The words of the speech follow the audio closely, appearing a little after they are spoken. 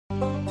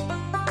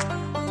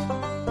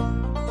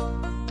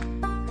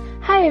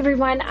Hi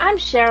everyone, I'm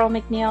Cheryl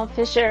McNeil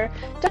Fisher.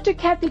 Dr.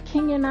 Kathy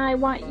King and I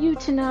want you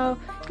to know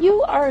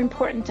you are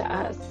important to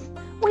us.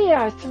 We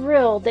are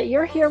thrilled that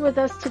you're here with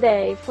us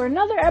today for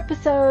another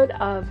episode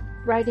of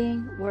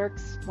Writing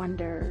Works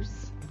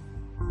Wonders.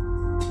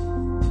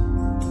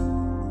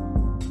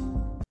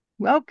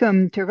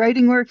 Welcome to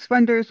Writing Works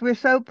Wonders. We're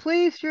so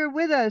pleased you're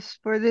with us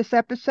for this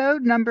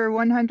episode, number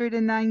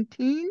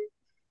 119.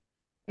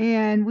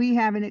 And we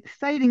have an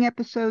exciting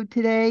episode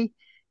today.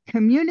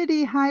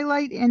 Community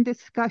highlight and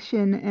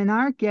discussion, and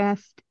our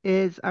guest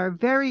is our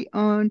very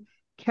own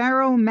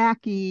Carol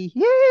Mackey.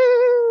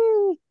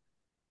 Yay!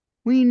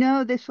 We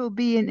know this will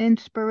be an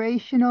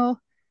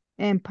inspirational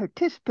and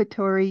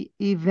participatory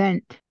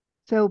event.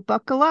 So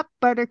buckle up,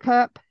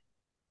 Buttercup.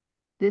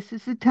 This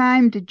is the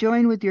time to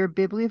join with your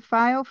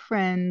bibliophile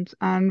friends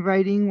on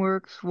Writing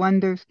Works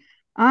Wonders.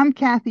 I'm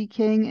Kathy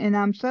King, and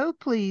I'm so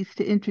pleased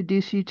to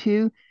introduce you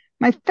to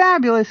my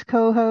fabulous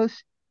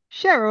co-host,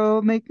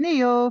 Cheryl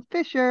McNeil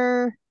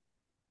Fisher.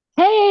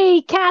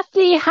 Hey,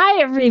 Kathy. Hi,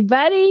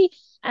 everybody.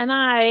 And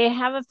I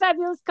have a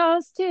fabulous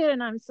co-host too,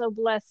 and I'm so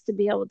blessed to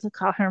be able to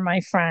call her my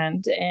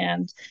friend.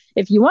 And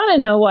if you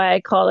want to know why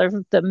I call her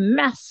the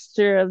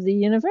master of the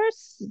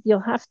universe, you'll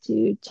have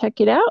to check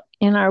it out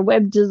in our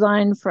web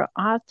design for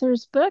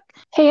authors book.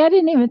 Hey, I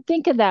didn't even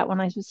think of that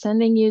when I was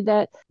sending you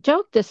that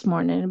joke this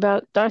morning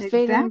about Darth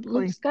Vader and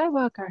Luke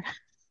Skywalker.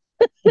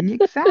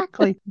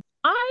 Exactly.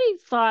 I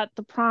thought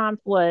the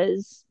prompt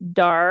was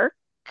dark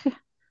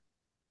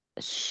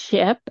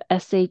ship,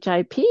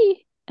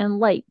 S-H-I-P, and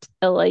light,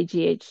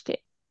 L-I-G-H-T.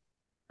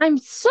 I'm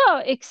so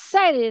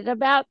excited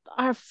about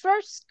our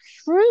first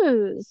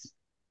cruise.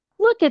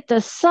 Look at the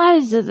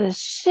size of the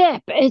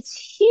ship.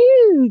 It's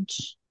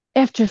huge.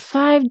 After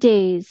 5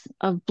 days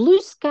of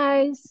blue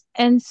skies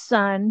and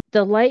sun,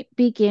 the light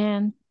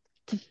began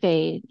to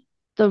fade.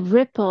 The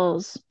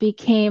ripples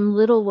became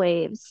little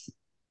waves.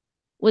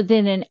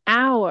 Within an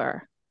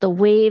hour, the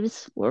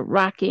waves were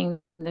rocking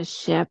the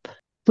ship.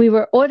 We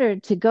were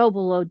ordered to go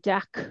below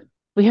deck.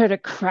 We heard a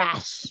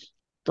crash.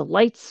 The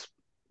lights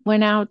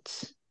went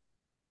out.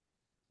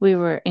 We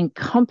were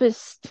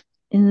encompassed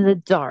in the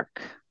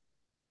dark.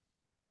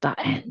 The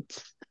end.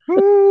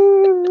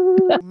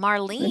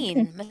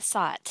 Marlene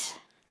Massot.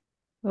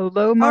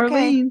 Hello,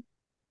 Marlene. Okay.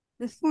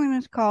 This one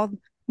is called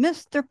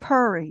Mr.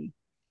 Purry.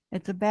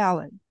 It's a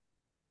ballad.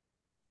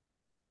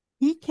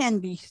 He can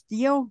be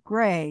steel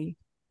gray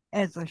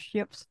as a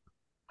ship's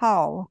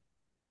hull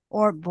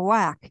or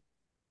black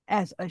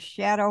as a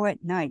shadow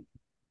at night.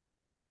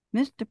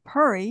 Mr.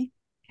 Purry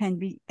can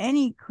be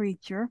any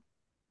creature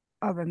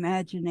of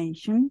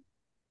imagination,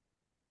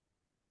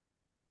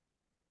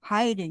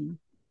 hiding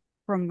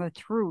from the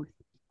truth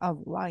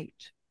of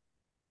light.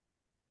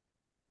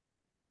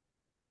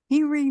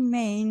 He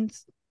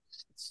remains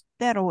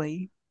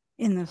steadily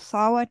in the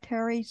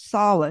solitary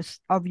solace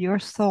of your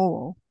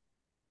soul,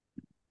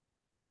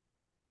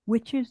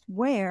 which is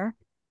where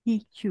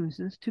he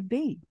chooses to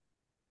be.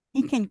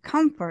 He can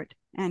comfort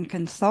and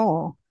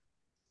console.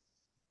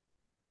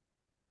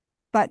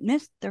 But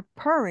Mr.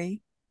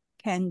 Purry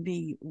can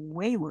be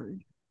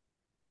wayward,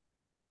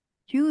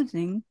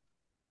 choosing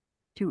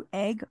to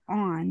egg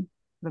on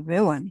the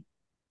villain,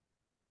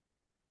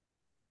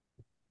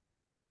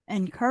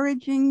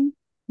 encouraging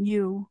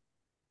you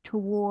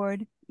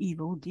toward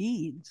evil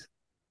deeds,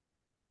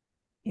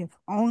 if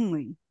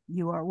only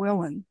you are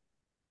willing.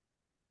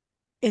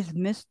 Is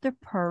Mr.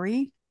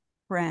 Purry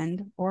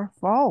friend or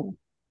foe?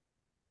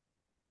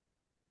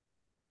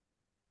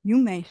 You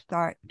may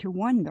start to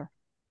wonder.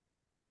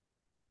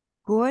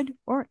 Good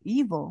or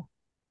evil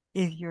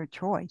is your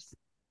choice.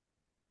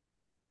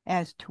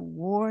 As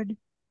toward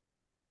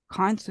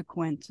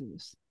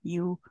consequences,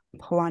 you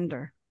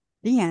plunder.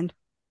 The end.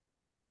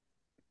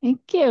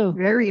 Thank you.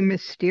 Very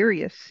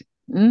mysterious.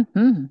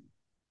 Mm-hmm.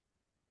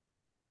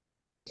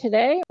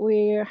 Today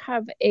we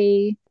have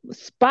a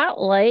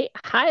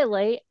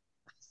highlight,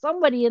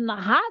 somebody in the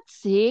hot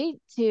seat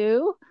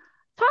to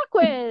talk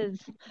with.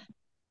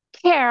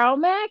 Carol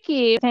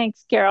Mackey.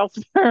 Thanks, Carol,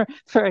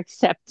 for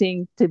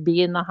accepting to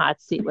be in the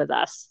hot seat with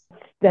us.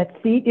 That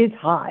seat is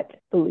hot,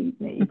 believe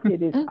me.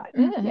 It is hot.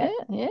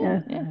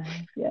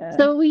 Yeah.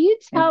 So will you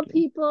tell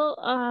people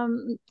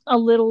a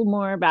little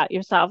more about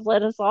yourself?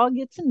 Let us all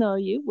get to know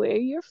you, where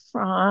you're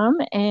from,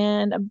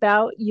 and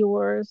about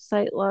your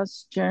sight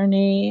loss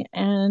journey.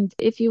 And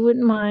if you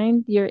wouldn't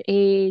mind, your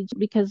age,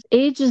 because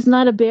age is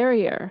not a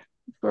barrier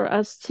for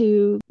us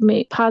to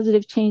make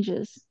positive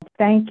changes.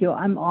 Thank you.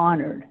 I'm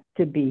honored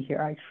to be here.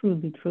 I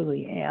truly,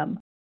 truly am.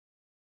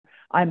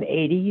 I'm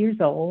 80 years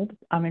old.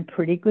 I'm in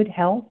pretty good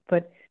health,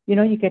 but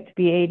you get to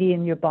be 80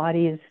 and your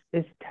body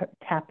is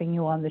tapping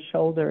you on the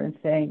shoulder and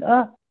saying,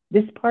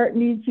 this part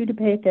needs you to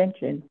pay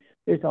attention.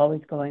 There's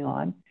always going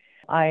on.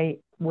 I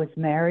was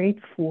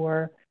married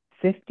for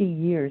 50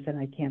 years, and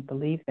I can't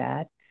believe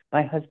that.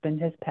 My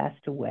husband has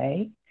passed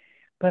away,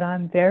 but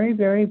I'm very,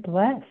 very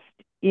blessed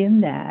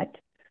in that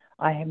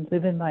I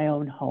live in my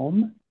own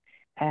home,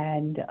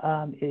 and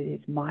it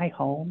is my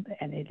home,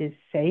 and it is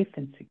safe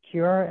and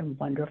secure and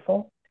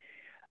wonderful.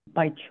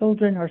 My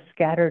children are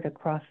scattered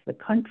across the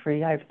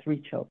country. I have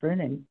 3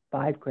 children and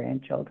 5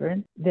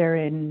 grandchildren. They're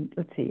in,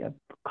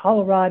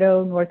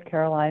 Colorado, North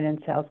Carolina,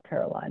 and South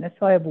Carolina.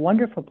 So I have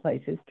wonderful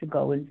places to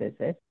go and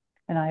visit.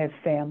 And I have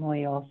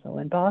family also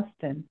in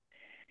Boston.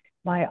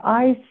 My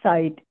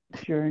eyesight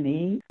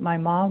journey, my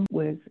mom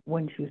was,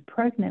 when she was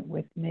pregnant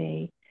with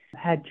me,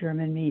 had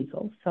German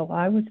measles. So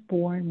I was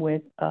born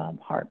with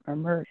heart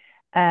murmur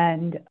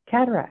and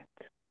cataracts.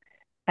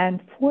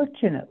 And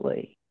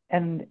fortunately,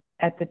 and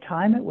at the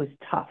time it was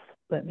tough,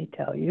 let me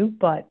tell you,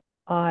 but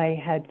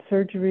I had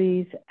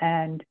surgeries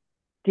and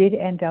did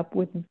end up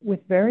with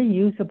very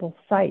usable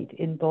sight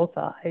in both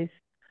eyes.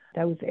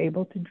 I was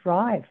able to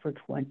drive for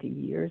 20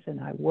 years, and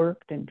I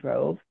worked and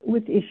drove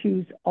with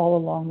issues all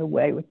along the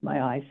way with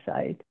my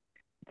eyesight.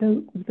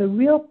 The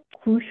real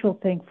crucial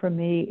thing for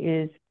me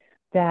is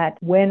that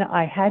when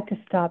I had to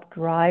stop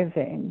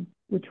driving,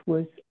 which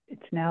was,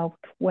 it's now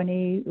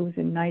it was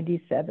in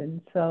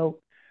 97, so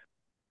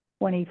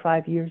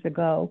 25 years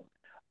ago,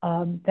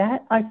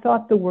 that I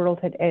thought the world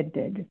had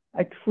ended.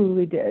 I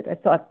truly did. I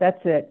thought,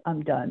 that's it,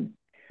 I'm done.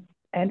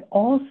 And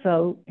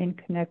also in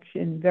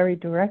connection, very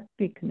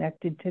directly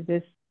connected to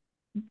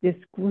this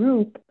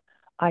group,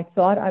 I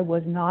thought I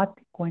was not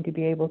going to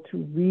be able to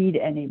read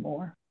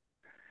anymore.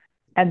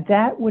 And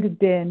that would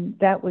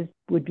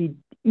be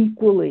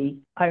equally,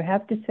 I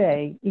have to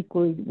say,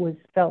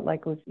 felt like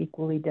it was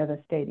equally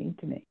devastating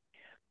to me.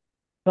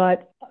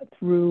 But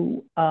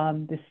through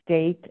the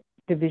state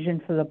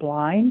Division for the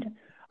Blind,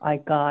 I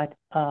got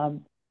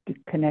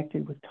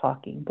connected with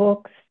Talking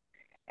Books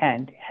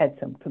and had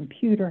some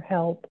computer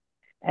help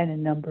and a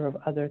number of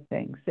other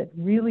things that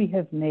really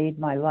have made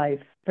my life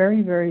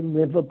very, very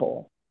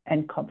livable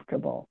and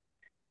comfortable.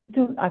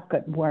 I've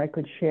got more I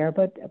could share,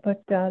 but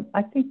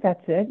I think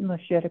that's it,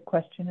 unless you had a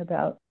question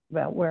about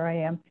where I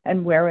am.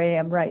 And where I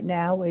am right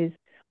now is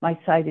my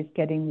sight is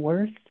getting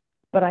worse,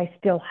 but I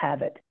still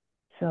have it.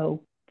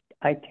 So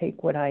I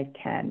take what I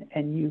can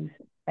and use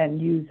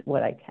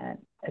what I can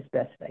as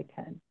best I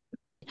can.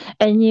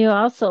 And you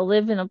also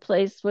live in a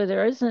place where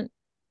there isn't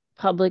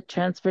public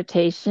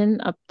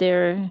transportation up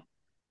there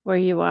where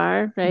you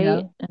are, right?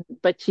 Yeah.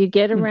 But you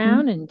get Mm-hmm.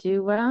 around and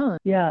do well.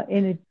 Yeah,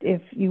 and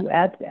if you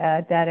add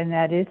that, and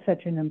that is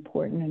such an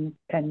important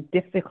and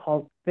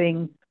difficult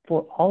thing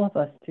for all of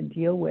us to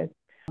deal with.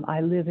 I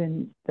live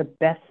in the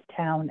best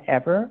town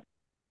ever.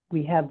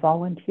 We have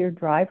volunteer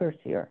drivers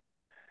here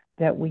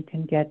that we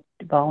can get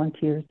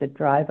volunteers that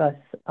drive us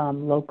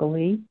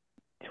locally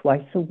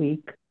twice a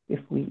week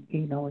if we,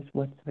 is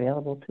what's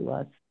available to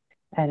us.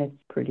 And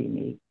it's pretty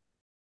neat.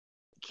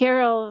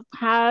 Carol,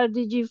 how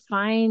did you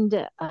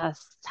find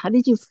us? How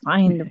did you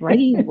find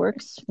Writing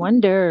Works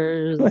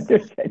Wonders?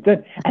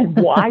 And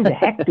why the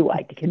heck do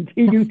I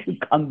continue to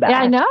come back?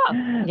 Yeah, I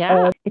know.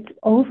 Yeah. It's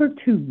over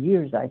 2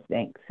 years, I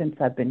think, since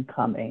I've been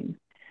coming.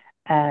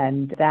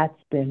 And that's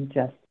been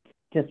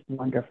just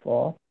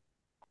wonderful.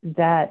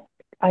 That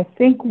I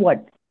think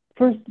what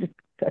first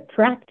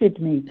attracted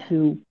me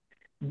to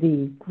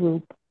the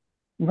group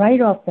right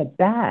off the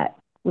bat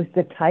was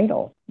the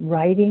title,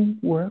 Writing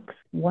Works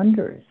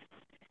Wonders.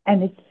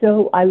 And it's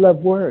so, I love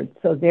words,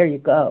 so there you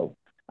go.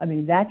 I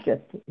mean,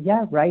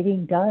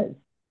 writing does.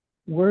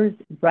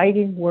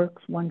 Writing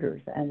works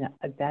wonders, and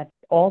that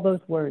all those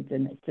words,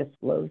 and it just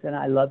flows, and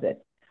I love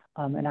it.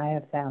 And I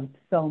have found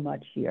so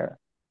much here.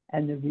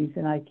 And the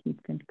reason I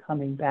keep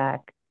coming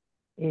back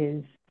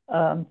is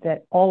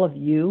that all of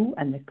you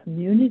and the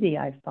community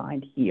I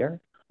find here,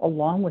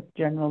 along with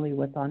generally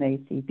what's on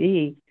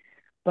ACB,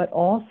 but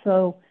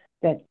also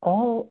that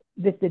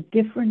the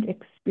different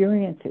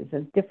experiences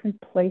and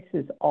different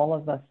places all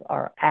of us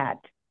are at.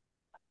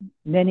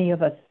 Many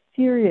of us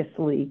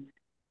seriously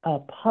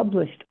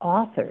published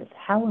authors.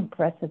 How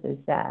impressive is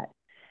that?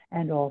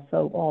 And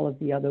also all of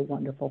the other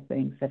wonderful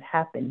things that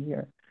happen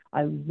here.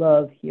 I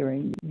love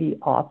hearing the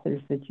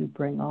authors that you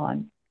bring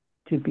on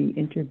to be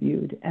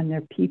interviewed. And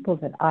they're people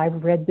that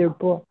I've read their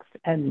books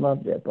and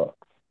love their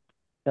books.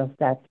 So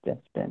that's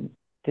just been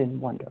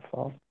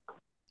wonderful.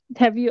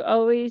 Have you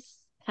always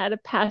had a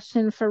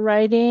passion for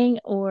writing,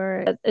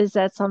 or is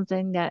that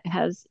something that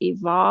has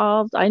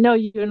evolved? I know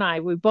you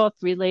and we both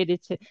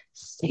related to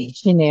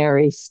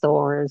stationery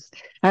stores.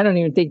 I don't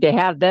even think they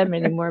have them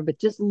anymore, but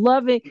just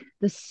loving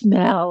the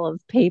smell of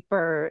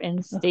paper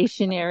and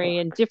stationery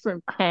and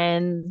different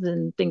pens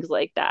and things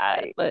like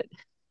that. But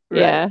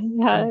yeah,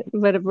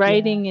 but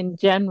writing in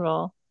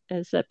general,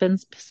 has that been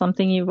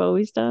something you've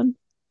always done?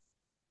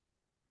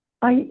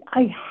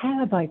 I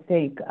have, I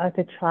think. As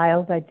a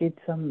child, I did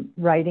some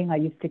writing. I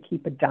used to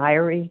keep a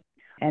diary,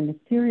 and a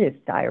serious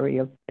diary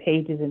of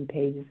pages and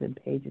pages and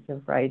pages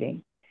of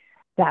writing.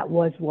 That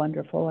was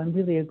wonderful and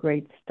really a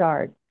great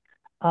start.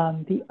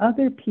 The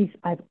other piece,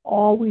 I've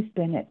always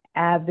been an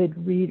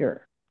avid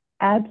reader,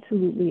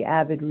 absolutely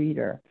avid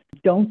reader.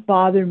 Don't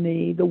bother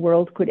me. The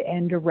world could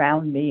end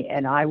around me,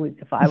 and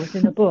if I was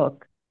in a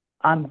book,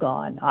 I'm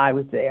gone. I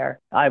was there.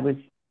 I was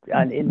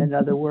in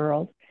another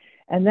world.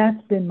 And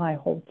that's been my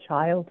whole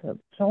childhood,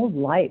 whole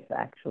life,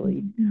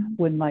 actually.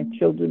 When my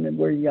children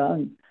were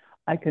young,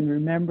 I can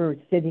remember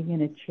sitting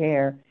in a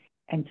chair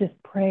and just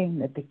praying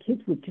that the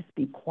kids would just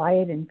be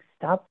quiet and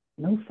stop,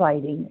 no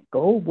fighting,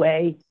 go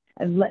away,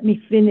 and let me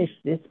finish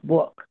this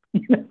book.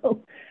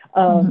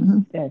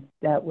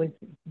 That was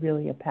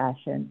really a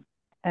passion.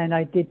 And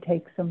I did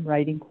take some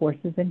writing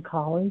courses in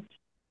college,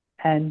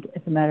 and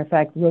as a matter of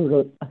fact,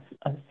 wrote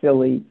a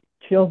silly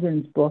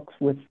children's books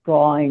with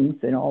drawings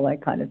and all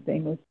that kind of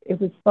thing. It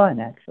was fun,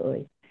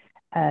 actually.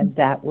 And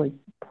that was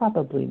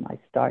probably my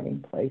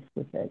starting place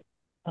with it.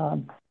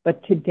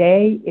 But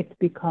today, it's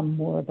become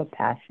more of a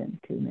passion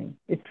to me.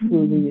 It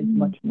truly is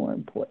much more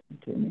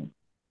important to me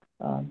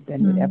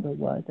than it ever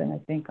was. And I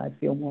think I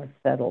feel more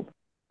settled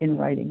in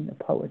writing the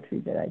poetry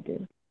that I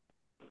do.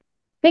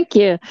 Thank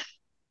you.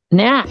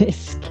 Now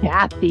it's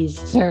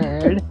Kathy's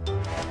turn.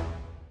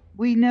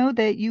 We know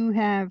that you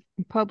have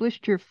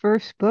published your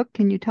first book.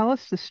 Can you tell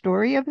us the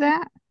story of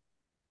that?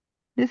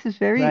 This is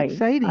very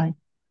exciting.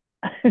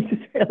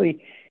 It's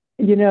really,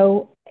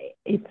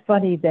 it's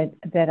funny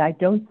that I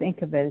don't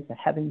think of it as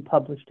having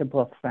published a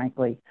book,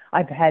 frankly.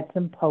 I've had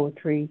some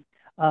poetry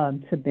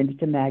submitted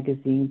to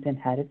magazines and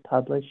had it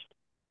published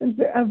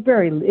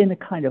in a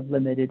kind of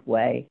limited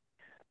way.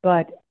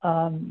 But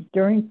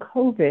during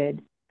COVID,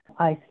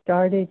 I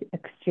started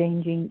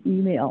exchanging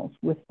emails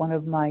with one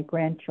of my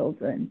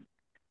grandchildren,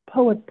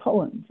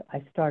 poems.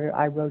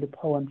 I wrote a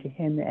poem to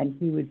him, and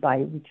he would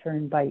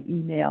return by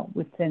email,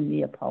 would send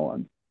me a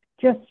poem,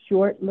 just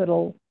short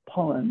little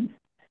poems.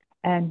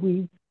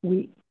 And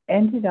we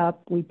ended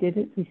up, we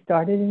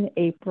started in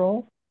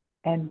April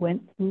and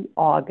went through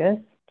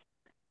August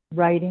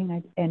writing.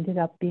 It ended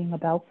up being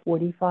about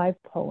 45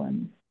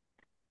 poems.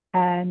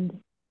 And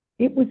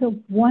it was a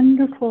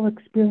wonderful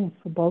experience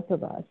for both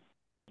of us.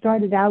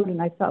 Started out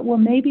and I thought, well,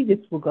 maybe this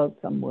will go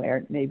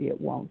somewhere, maybe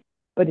it won't.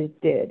 But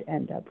it did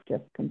end up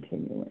just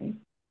continuing.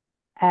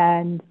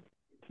 And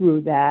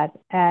through that,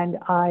 and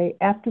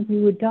after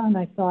we were done,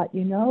 I thought,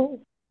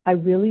 I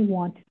really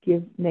want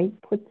to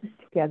put this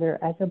together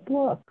as a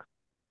book.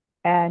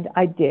 And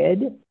I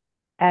did.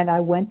 And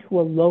I went to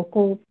a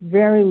local,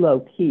 very low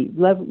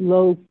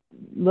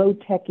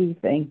techy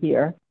thing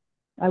here.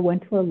 I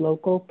went to a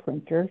local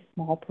printer,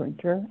 small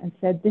printer, and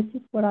said, this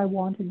is what I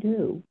want to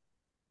do.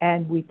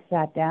 And we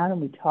sat down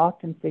and we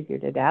talked and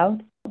figured it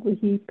out.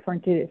 He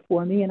printed it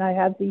for me, and I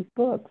have these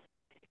books.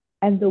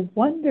 And the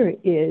wonder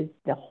is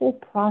the whole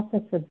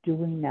process of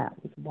doing that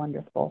was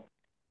wonderful.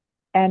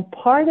 And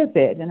part of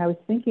it, and I was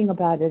thinking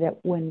about it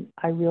when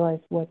I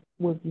realized what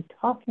we'll be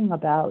talking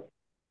about,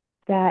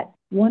 that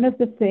one of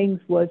the things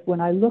was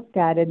when I looked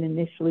at it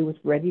initially, was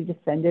ready to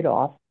send it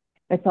off,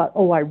 I thought,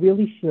 I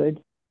really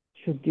should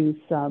do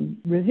some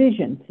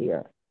revisions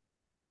here.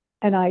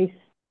 And I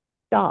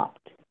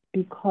stopped,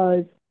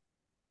 because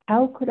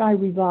how could I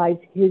revise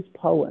his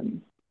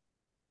poems?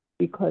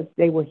 Because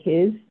they were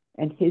his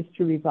and his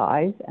to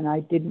revise, and I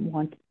didn't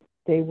want,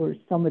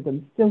 some of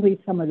them silly,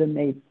 some of them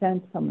made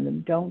sense, some of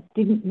them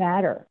didn't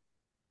matter.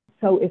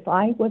 So if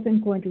I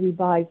wasn't going to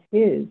revise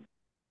his,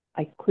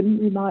 I couldn't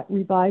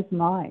revise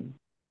mine.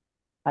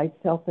 I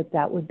felt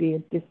that would be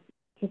a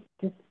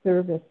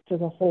disservice to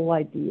the whole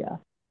idea.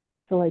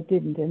 So I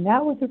didn't. And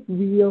that was a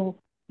real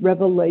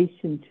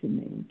revelation to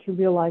me, to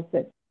realize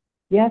that,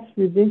 yes,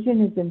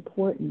 revision is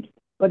important,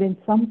 but in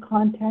some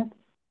contexts,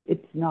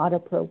 it's not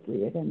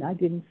appropriate. And I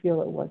didn't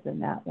feel it was in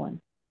that one.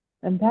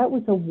 And that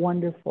was a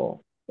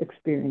wonderful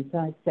experience.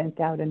 I sent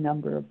out a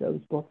number of those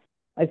books.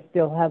 I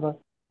still have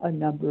a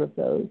number of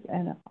those.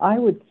 And I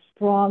would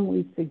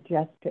strongly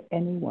suggest to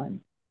anyone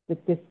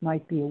that this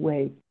might be a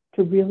way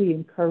to really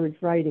encourage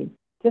writing.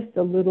 Just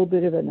a little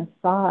bit of an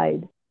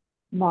aside.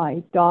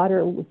 My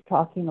daughter was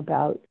talking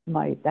about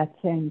that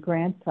same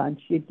grandson.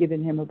 She had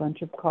given him a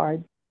bunch of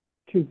cards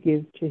to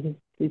give to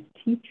his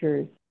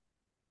teachers.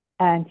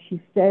 And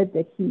she said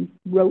that he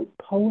wrote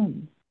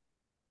poems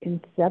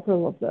in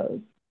several of those.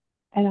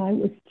 And I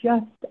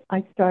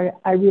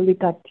really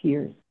got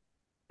tears,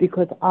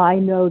 because I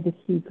know that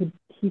he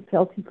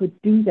felt he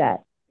could do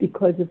that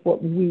because of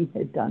what we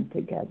had done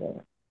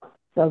together.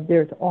 So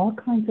there's all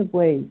kinds of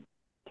ways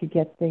to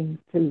get things,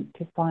 to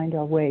find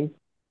our ways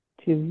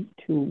to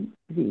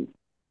the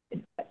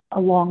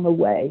along the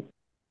way.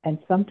 And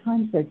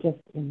sometimes they're just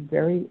in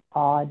very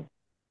odd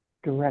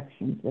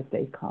directions that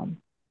they come,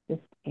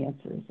 just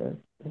answers or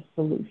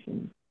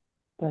solutions.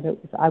 But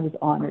I was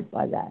honored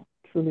by that,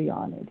 truly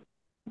honored.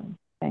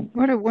 Thanks.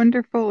 What a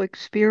wonderful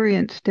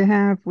experience to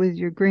have with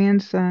your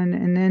grandson,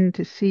 and then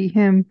to see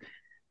him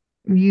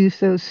use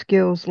those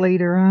skills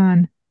later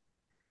on.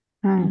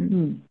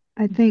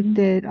 I think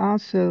that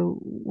also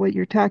what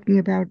you're talking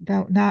about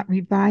not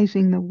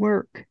revising the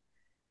work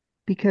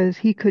because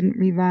he couldn't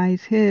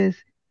revise his,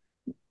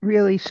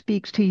 really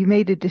speaks to, you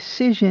made a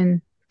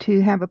decision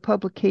to have a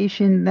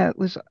publication that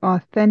was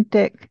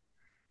authentic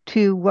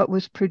to what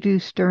was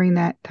produced during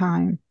that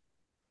time.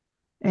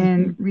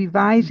 And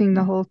revising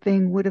the whole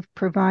thing would have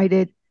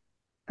provided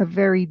a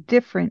very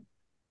different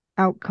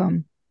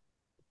outcome.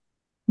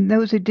 And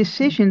those are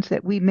decisions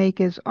that we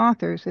make as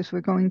authors as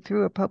we're going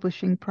through a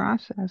publishing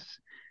process.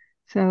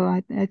 So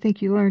I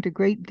think you learned a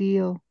great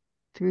deal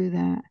through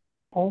that.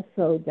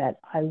 Also, that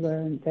I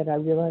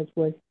realized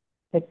was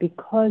that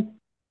because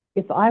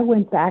if I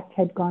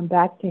had gone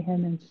back to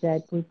him and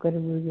said, we've got to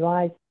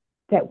revise,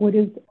 that would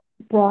have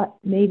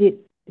made it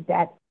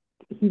that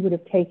he would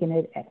have taken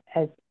it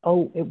as,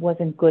 oh, it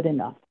wasn't good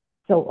enough.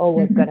 So,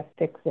 I've got to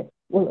fix it.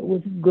 Well, it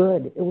was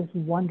good. It was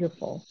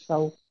wonderful.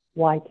 So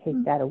why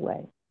take that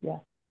away? Yeah,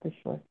 for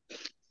sure.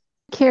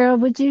 Carol,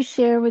 would you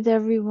share with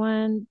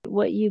everyone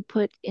what you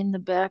put in the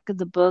back of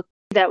the book?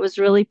 That was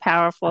really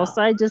powerful.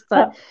 So I just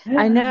thought,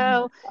 I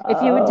know if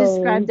you would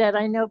describe that,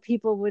 I know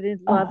people would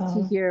love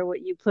to hear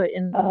what you put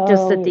in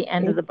just at the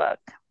end of the book.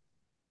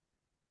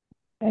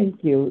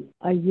 Thank you.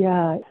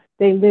 Yeah,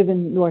 they live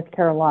in North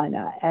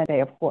Carolina, and they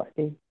have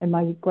horses. And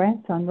my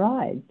grandson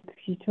rides.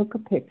 She took a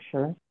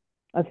picture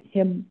of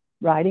him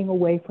riding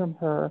away from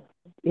her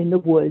in the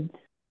woods.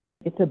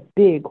 It's a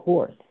big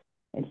horse,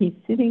 and he's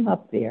sitting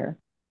up there,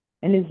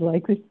 and his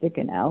legs are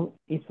sticking out.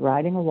 He's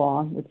riding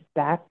along with his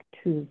back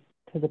to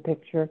the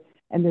picture,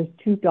 and there's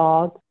two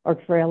dogs are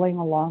trailing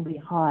along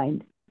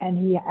behind, and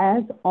he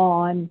has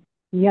on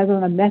a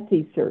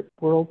Messi shirt,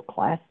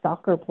 world-class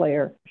soccer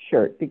player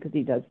shirt, because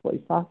he does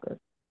play soccer.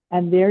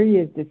 And there he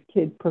is, this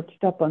kid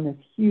perched up on this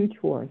huge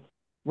horse,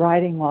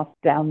 riding off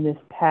down this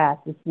path,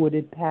 this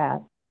wooded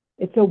path.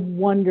 It's a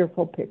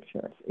wonderful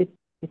picture. It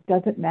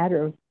doesn't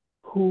matter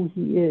who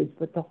he is,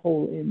 but the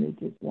whole image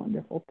is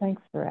wonderful.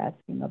 Thanks for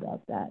asking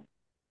about that,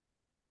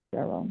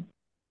 Carol.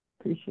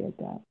 Appreciate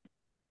that.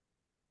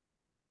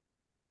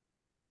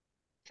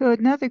 So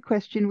another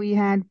question we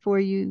had for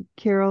you,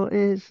 Carol,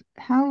 is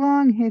how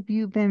long have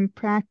you been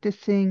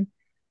practicing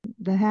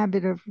the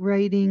habit of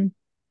writing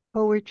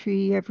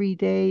poetry every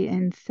day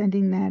and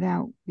sending that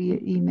out via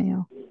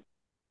email?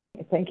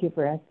 Thank you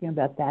for asking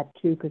about that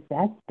too, because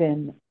that's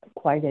been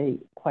quite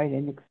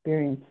an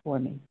experience for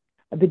me.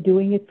 I've been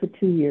doing it for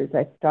 2 years.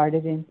 I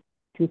started in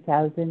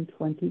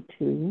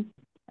 2022,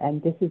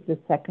 and this is the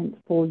second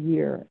full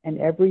year. And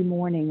every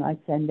morning I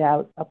send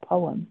out a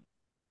poem.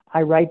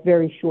 I write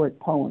very short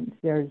poems.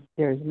 There's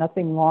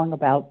nothing long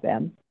about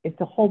them. It's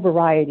a whole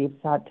variety of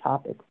odd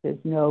topics. There's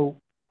no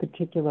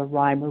particular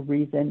rhyme or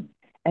reason.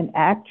 And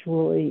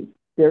actually,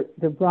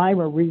 the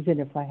rhyme or reason,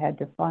 if I had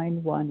to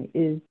find one,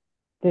 is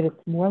that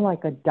it's more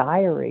like a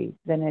diary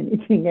than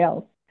anything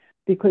else,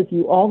 because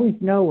you always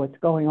know what's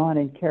going on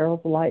in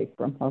Carol's life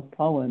from her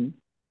poems.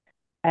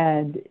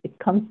 And it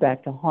comes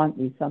back to haunt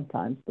me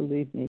sometimes,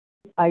 believe me.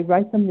 I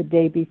write them the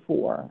day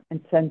before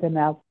and send them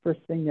out first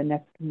thing the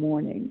next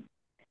morning.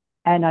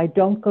 And I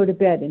don't go to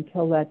bed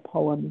until that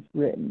poem is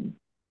written.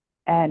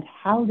 And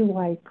how do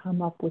I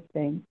come up with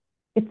things?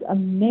 It's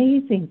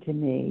amazing to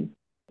me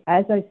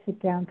as I sit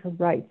down to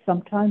write.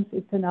 Sometimes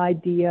it's an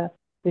idea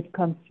that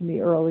comes to me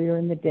earlier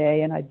in the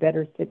day, and I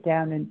better sit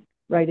down and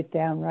write it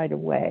down right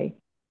away,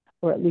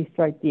 or at least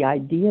write the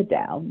idea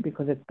down,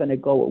 because it's going to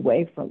go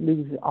away. I'll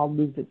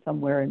lose it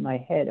somewhere in my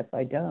head if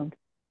I don't.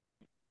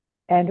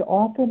 And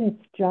often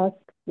it's just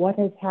what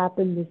has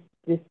happened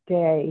this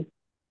day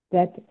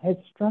that has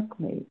struck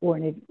me,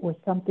 or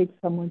something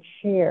someone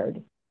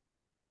shared.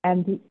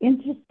 And the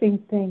interesting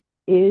thing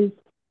is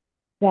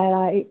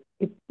that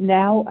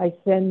now I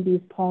send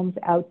these poems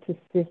out to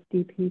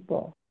 50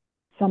 people,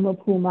 some of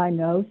whom I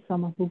know,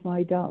 some of whom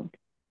I don't.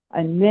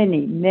 And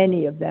many,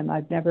 many of them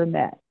I've never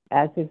met,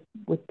 as is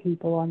with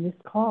people on this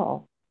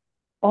call.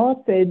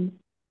 Often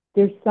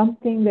there's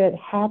something that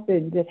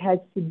happened that has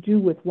to do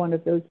with one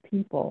of those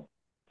people.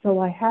 So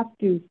I have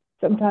to,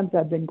 sometimes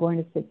I've been going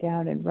to sit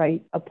down and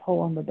write a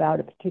poem about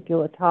a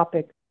particular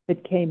topic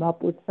that came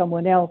up with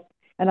someone else,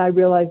 and I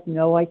realized,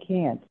 no, I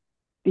can't,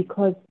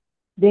 because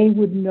they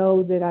would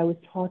know that I was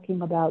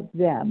talking about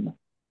them,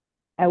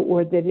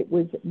 or that it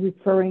was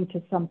referring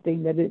to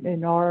something that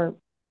in our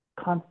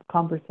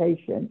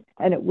conversation,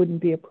 and it wouldn't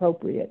be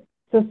appropriate.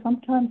 So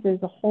sometimes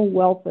there's a whole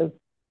wealth of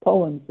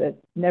poems that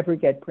never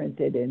get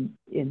printed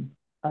in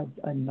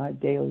my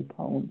daily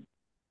poems.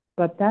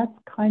 But that's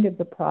kind of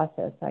the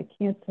process. I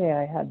can't say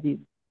I have these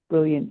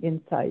brilliant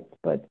insights,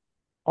 but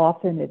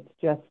often it's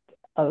just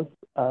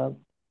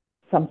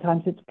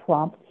sometimes it's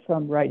prompts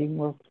from Writing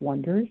Works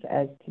Wonders,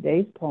 as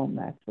today's poem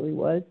actually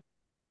was,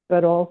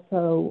 but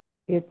also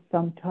it's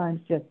sometimes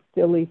just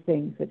silly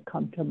things that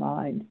come to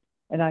mind,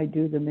 and I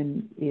do them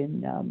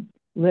in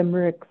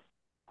limericks.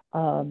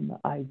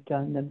 I've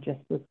done them just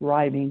with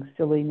rhyming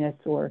silliness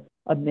or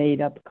a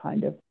made-up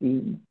kind of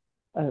theme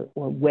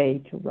or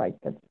way to write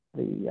the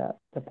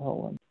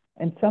poem.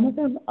 And some of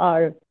them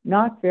are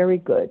not very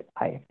good,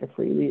 I have to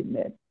freely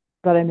admit,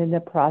 but I'm in the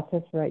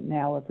process right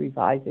now of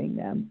revising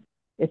them.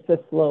 It's a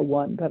slow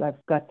one, but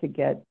I've got to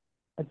get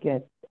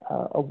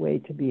a way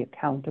to be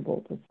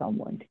accountable to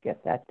someone to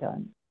get that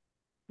done.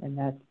 And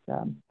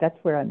that's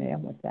where I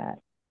am with that.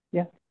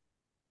 Yeah.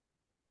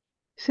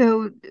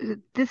 So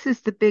this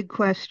is the big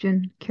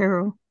question,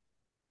 Carol.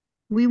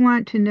 We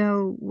want to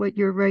know what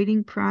your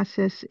writing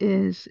process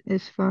is,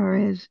 as far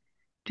as,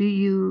 do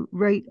you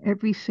write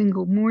every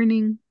single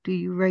morning? Do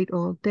you write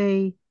all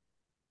day?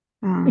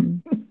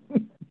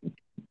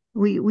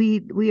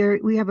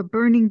 We have a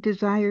burning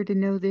desire to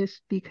know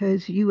this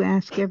because you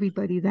ask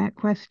everybody that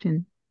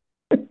question.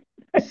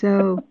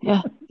 So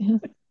yeah.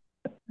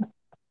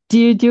 Do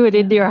you do it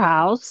in your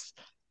house?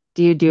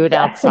 Do you do it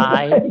Yeah,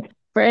 outside? right.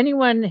 For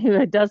anyone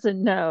who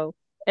doesn't know,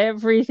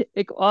 every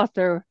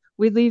author,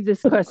 we leave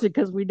this question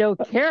because we know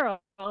Carol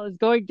is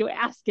going to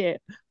ask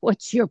it.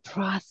 What's your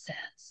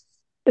process?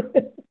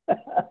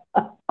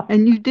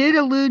 And you did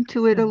allude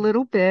to it a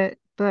little bit,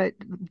 but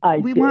I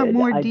we want did.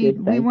 more I did.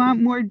 we Thank want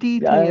you. more I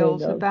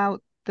details know.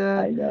 about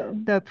I know.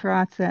 the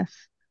process.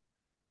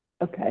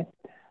 Okay.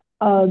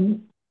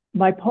 Um,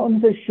 my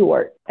poems are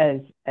short, as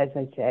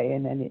I say,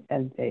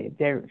 and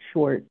they're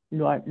short,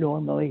 not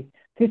normally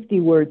 50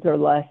 words or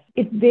less.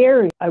 It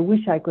varies. I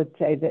wish I could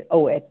say that,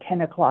 oh, at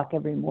 10 o'clock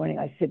every morning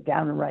I sit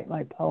down and write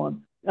my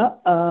poem.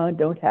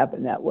 Don't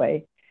happen that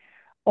way.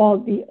 All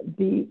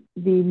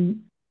the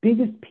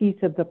biggest piece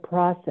of the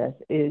process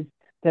is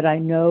that I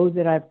know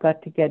that I've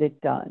got to get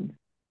it done,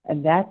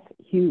 and that's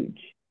huge.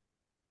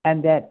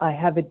 And that I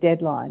have a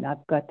deadline.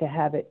 I've got to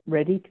have it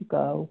ready to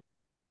go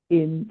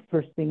in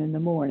first thing in the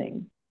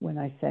morning when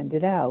I send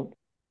it out,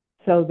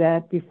 so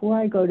that before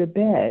I go to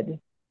bed,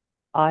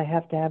 I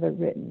have to have it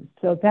written.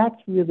 So that's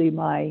really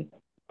my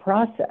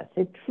process.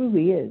 It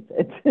truly is.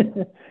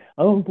 It's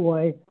oh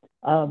boy,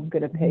 I'm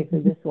going to pay for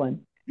this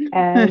one.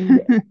 And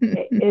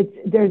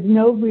there's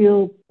no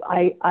real,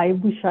 I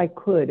wish I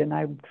could, and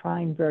I'm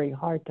trying very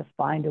hard to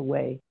find a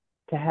way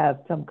to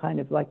have some kind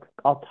of, like,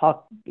 I'll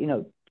talk,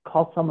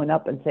 call someone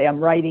up and say, I'm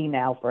writing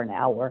now for an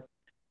hour.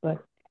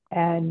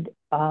 And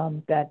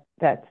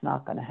that's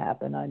not going to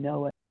happen. I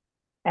know it.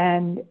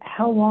 And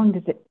how long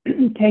does it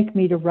take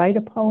me to write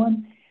a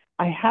poem?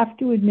 I have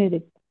to admit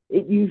it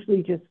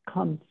usually just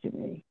comes to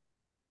me.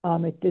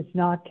 It does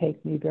not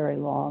take me very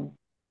long.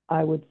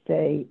 I would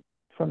say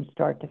from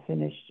start to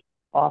finish,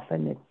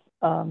 often it's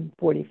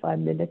 45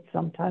 minutes,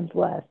 sometimes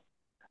less.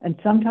 And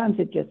sometimes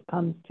it just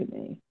comes to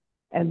me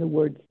and the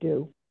words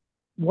do.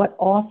 What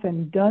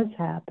often does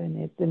happen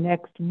is the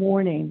next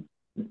morning,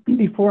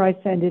 before I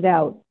send it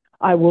out,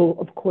 I will,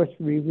 of course,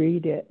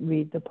 reread it,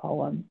 read the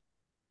poem,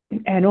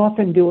 and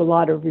often do a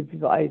lot of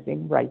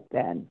revising right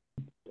then.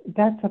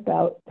 That's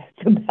about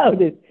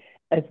it,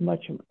 as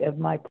much of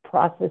my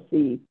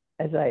processes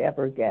as I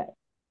ever get.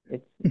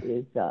 I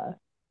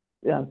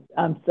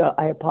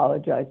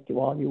apologize to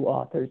all you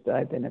authors that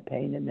I've been a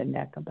pain in the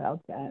neck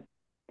about that,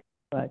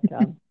 but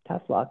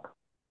tough luck.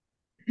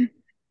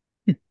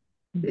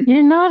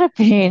 You're not a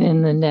pain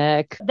in the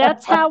neck.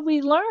 That's how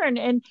we learn.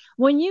 And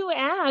when you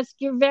ask,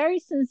 you're very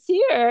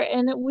sincere.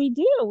 And we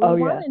do. We Oh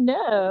want yeah. to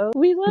know.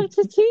 We love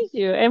to teach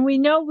you. And we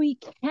know we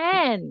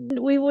can.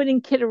 We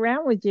wouldn't kid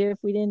around with you if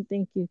we didn't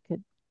think you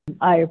could.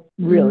 I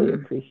really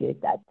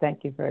appreciate that.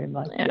 Thank you very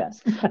much. Yes.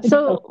 Yes.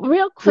 So,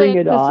 real Bring quick,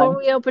 it before on.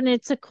 we open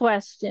it to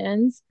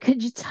questions,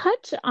 could you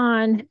touch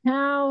on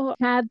how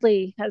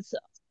Hadley has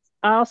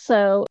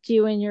also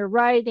you in your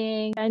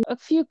writing and a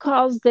few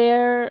calls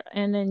there,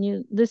 and then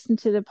you listen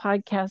to the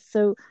podcast?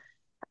 So,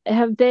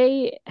 have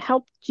they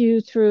helped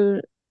you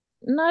through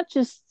not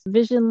just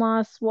vision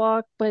loss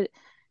walk, but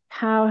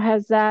how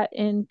has that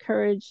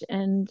encouraged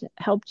and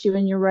helped you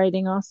in your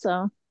writing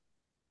also?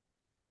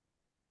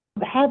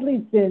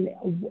 Hadley's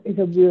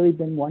really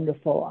been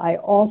wonderful. I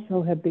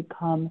also have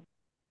become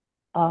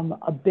I'm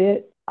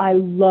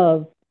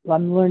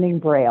learning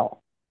Braille.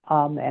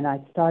 And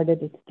I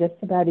started, it's just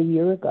about a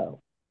year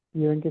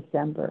in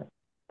December,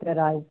 that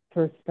I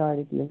first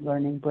started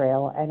learning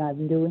Braille, and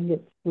I'm doing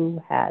it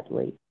through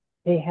Hadley.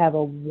 They have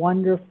a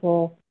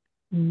wonderful,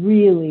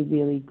 really,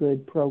 really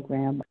good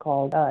program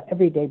called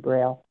Everyday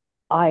Braille.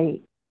 I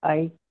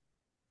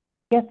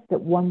guess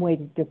that one way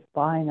to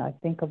define, I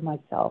think of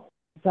myself,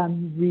 is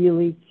I'm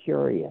really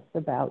curious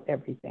about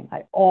everything.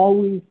 I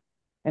always,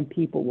 and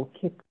people will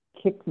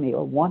kick me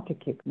or want to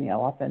kick me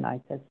off, and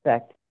I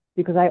suspect,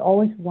 because I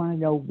always want to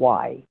know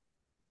why.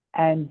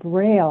 And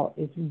Braille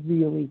is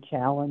really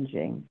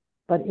challenging,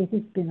 but it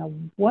has been a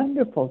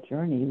wonderful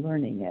journey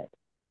learning it.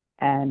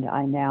 And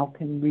I now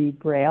can read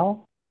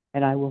Braille.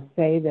 And I will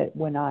say that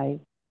when I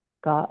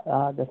got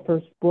the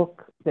first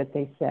book that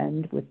they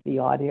send with the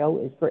audio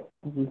is for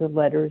the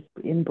letters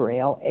in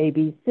Braille,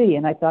 ABC.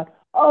 And I thought,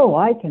 oh,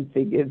 I can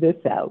figure this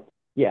out.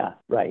 Yeah,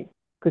 right.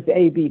 Because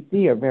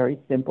ABC are very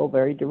simple,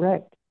 very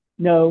direct.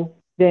 No,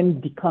 then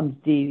becomes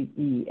D,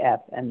 E,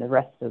 F, and the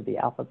rest of the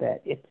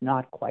alphabet. It's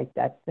not quite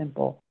that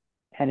simple.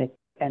 And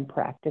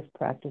practice,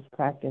 practice,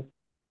 practice.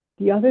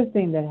 The other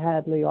thing that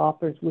Hadley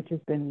offers, which has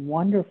been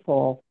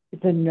wonderful, is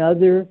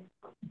another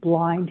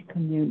blind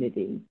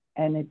community,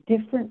 and a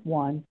different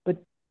one, but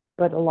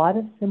a lot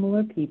of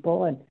similar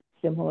people, and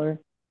similar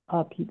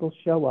people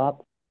show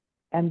up,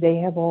 and they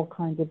have all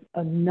kinds of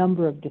a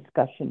number of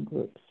discussion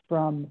groups,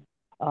 from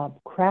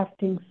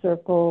crafting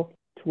circle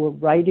to a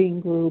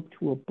writing group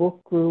to a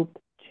book group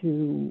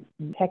to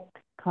tech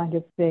kind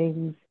of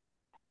things,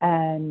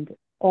 and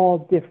all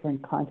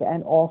different kinds,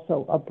 and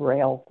also a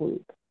Braille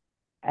group.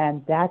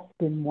 And that's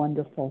been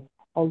wonderful,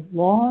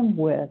 along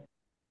with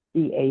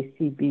the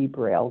ACB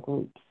Braille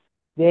groups.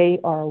 The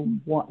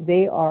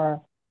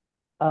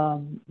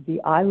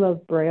I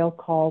Love Braille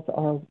calls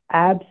are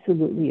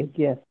absolutely a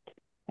gift.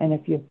 And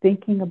if you're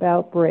thinking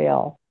about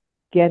Braille,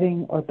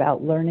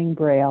 about learning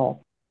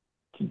Braille,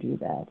 to do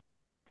that.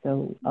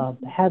 So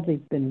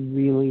Hadley's been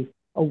really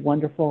a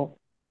wonderful,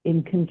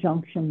 in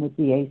conjunction with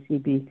the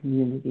ACB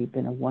community,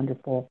 been a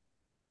wonderful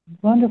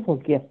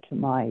gift to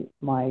my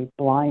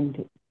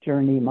blind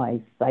journey,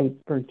 my sight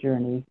for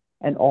journey,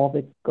 and all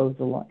that goes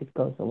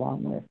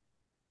along with.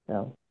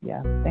 So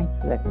yeah, thanks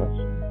for that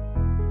question.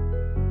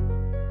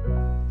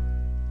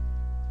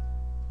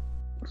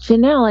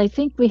 Janelle, I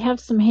think we have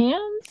some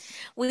hands.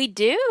 We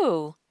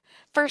do.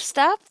 First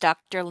up,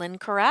 Dr. Lynn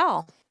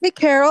Corral. Hey,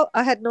 Carol,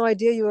 I had no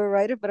idea you were a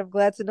writer, but I'm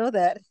glad to know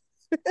that.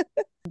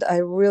 I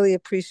really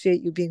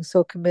appreciate you being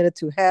so committed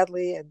to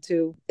Hadley and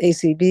to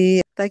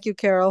ACB. Thank you,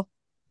 Carol.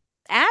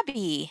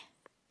 Abby.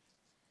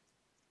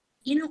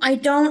 I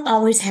don't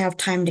always have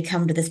time to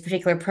come to this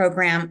particular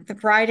program. The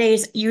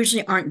Fridays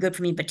usually aren't good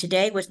for me, but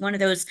today was one of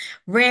those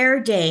rare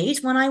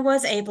days when I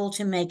was able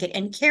to make it.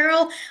 And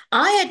Carol,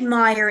 I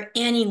admire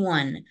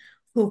anyone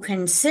who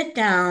can sit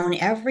down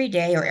every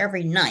day or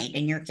every night,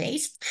 in your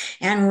case,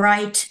 and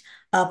write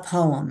a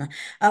poem.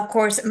 Of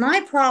course,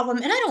 my problem,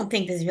 and I don't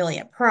think this is really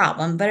a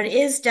problem, but it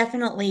is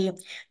definitely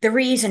the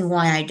reason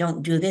why I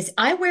don't do this.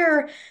 I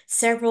wear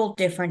several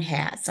different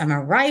hats. I'm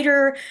a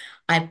writer.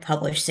 I've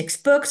published 6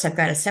 books. I've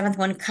got a 7th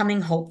one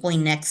coming hopefully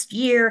next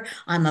year.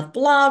 I'm a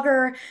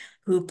blogger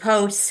who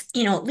posts,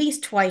 at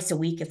least twice a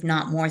week, if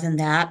not more than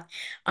that.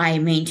 I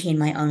maintain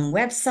my own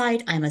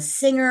website. I'm a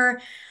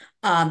singer,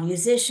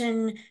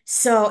 musician.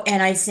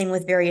 And I sing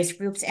with various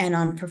groups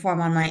and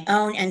perform on my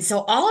own. And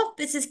so all of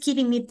this is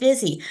keeping me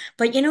busy.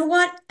 But you know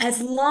what?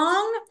 As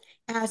long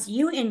as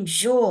you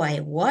enjoy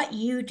what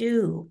you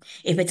do,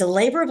 if it's a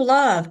labor of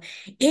love,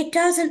 it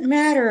doesn't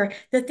matter.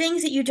 The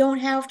things that you don't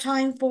have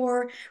time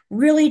for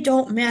really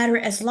don't matter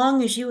as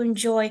long as you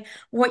enjoy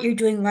what you're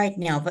doing right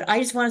now. But I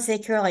just want to say,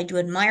 Carol, I do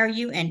admire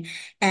you and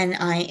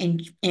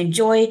I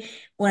enjoy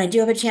when I do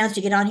have a chance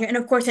to get on here. And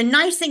of course, the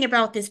nice thing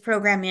about this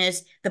program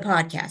is the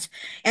podcast.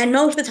 And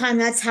most of the time,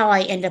 that's how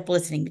I end up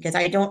listening because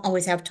I don't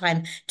always have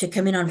time to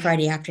come in on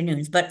Friday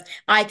afternoons. But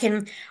I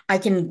can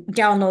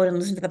download and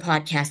listen to the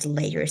podcast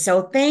later.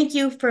 So thank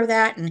you for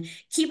that, and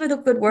keep up the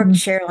good work,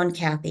 Cheryl and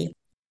Kathy.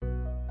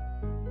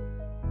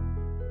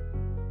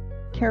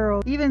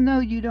 Carol, even though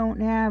you don't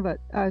have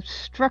a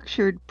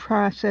structured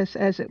process,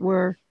 as it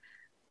were,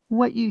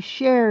 what you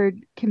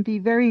shared can be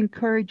very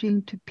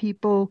encouraging to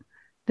people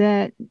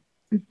that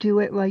do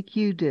it like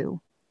you do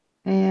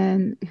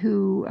and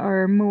who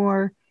are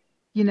more,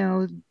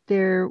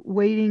 they're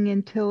waiting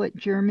until it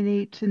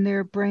germinates in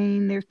their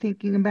brain. They're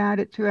thinking about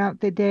it throughout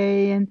the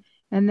day, and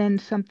then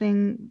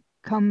something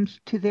comes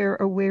to their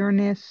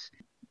awareness.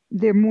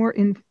 They're more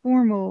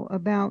informal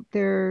about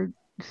their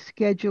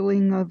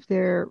scheduling of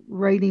their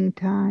writing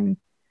time.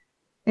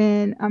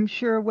 And I'm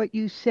sure what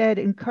you said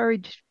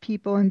encouraged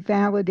people and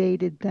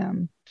validated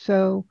them.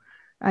 So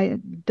I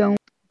don't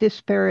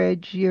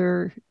disparage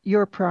your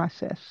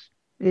process.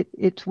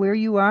 It's where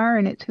you are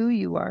and it's who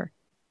you are.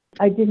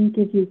 I didn't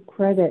give you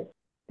credit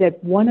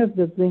that one of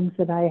the things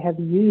that I have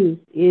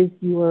used is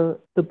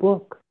the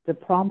book, the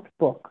prompt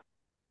book.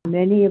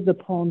 Many of the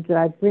poems that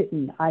I've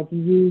written, I've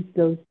used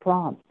those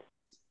prompts.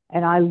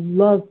 And I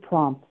love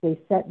prompts. They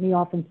set me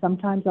off, and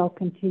sometimes I'll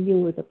continue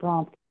with a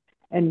prompt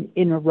and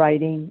in a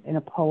writing, in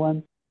a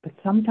poem, but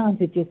sometimes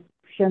it just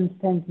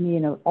sends me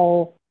in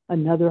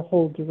another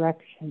whole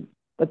direction.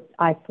 But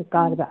I'm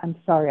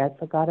sorry, I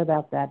forgot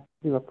about that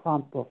through a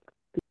prompt book.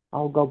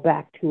 I'll go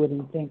back to it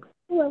and think,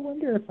 I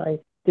wonder if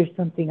there's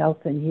something else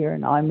in here,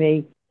 and I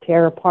may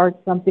tear apart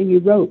something you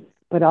wrote,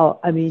 but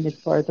as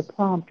far as a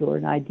prompt or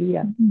an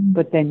idea,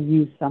 but then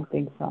use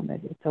something from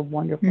it. It's a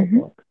wonderful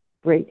book,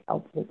 great,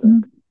 helpful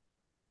book.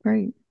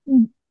 Great.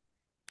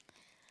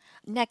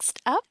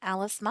 Next up,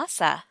 Alice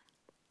Massa.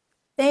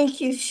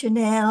 Thank you,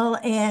 Chanel.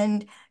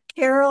 And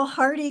Carol,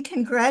 hearty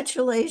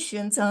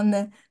congratulations on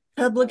the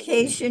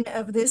publication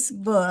of this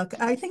book.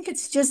 I think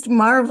it's just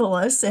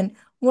marvelous, and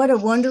what a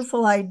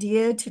wonderful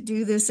idea to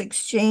do this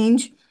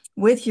exchange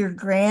with your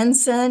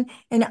grandson.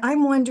 And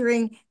I'm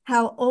wondering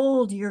how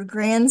old your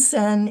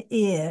grandson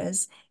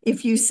is.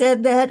 If you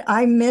said that,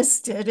 I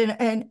missed it,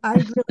 and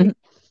I'd really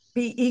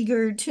be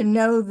eager to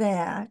know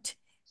that.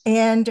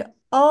 And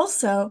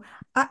also,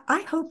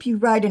 I hope you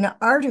write an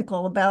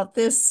article about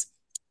this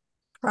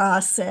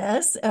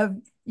process of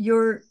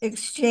your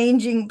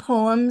exchanging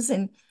poems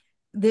and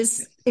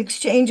this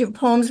exchange of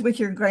poems with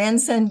your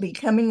grandson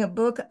becoming a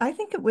book. I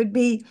think it would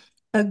be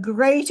a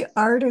great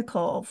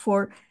article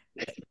for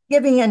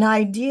giving an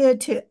idea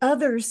to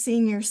other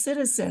senior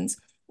citizens,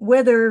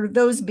 whether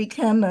those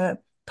become a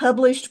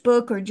published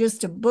book or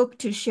just a book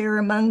to share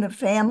among the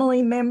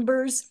family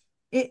members.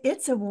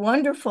 It's a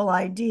wonderful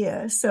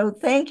idea. So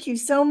thank you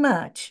so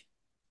much.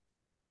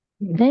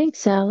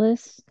 Thanks,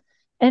 Alice.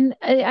 And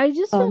I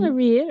just want to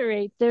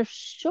reiterate, they're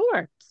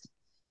short.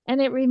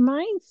 And it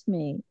reminds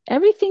me,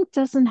 everything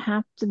doesn't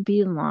have to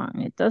be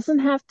long. It doesn't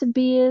have to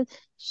be a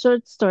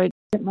short story.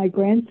 My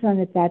grandson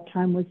at that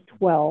time was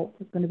 12,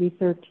 was going to be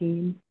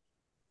 13.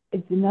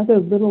 It's another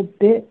little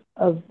bit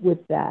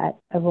with that,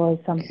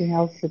 something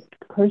else that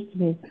occurs to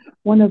me.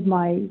 One of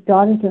my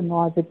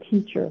daughters-in-law is a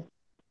teacher,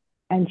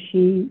 and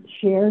she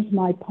shares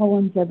my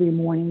poems every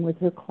morning with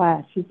her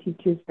class. She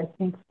teaches, I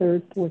think,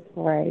 third, fourth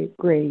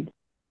grade.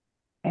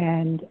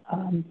 And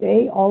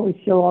she'll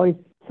always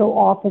so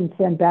often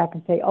send back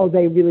and say, oh,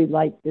 they really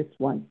liked this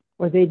one.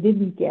 Or they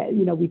didn't get,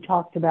 we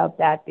talked about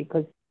that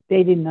because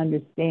they didn't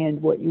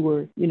understand what you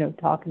were,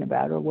 talking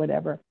about or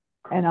whatever.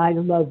 And I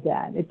love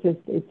that. It just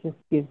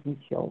gives me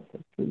chills.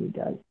 It really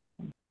does.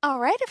 All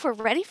right, if we're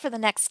ready for the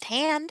next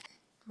hand,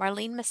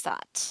 Marlene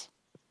Massat.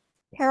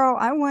 Carol,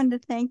 I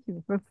wanted to thank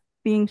you for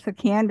being so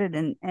candid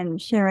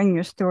and sharing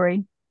your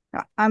story.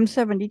 I'm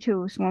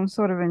 72, so I'm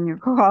sort of in your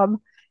club,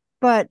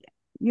 but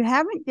you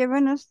haven't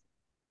given us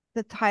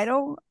the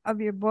title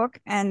of your book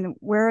and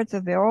where it's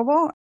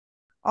available.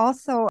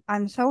 Also,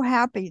 I'm so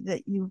happy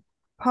that you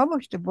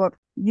published a book.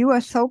 You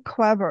are so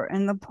clever,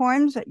 and the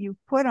poems that you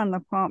put on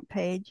the front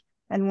page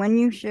and when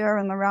you share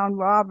in the round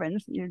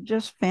robins, you're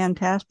just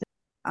fantastic.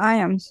 I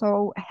am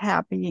so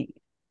happy,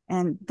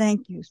 and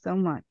thank you so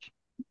much.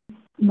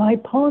 My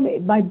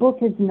book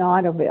is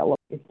not available.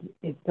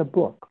 It's a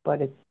book,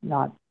 but it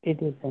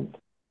isn't.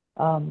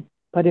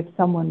 But if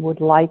someone would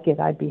like it,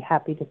 I'd be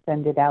happy to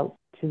send it out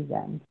to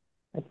them.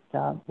 It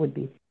would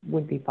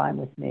be fine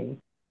with me.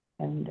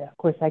 And of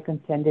course, I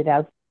can send it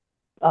out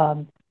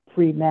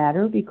free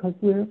matter because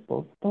we're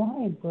both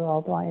blind. We're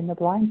all blind in the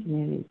blind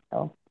community,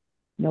 so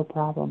no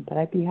problem. But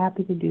I'd be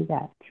happy to do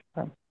that.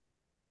 Sure.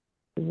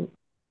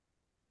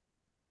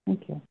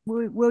 Thank you.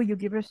 Will you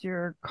give us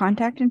your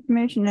contact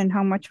information and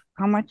how much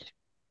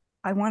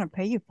I want to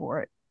pay you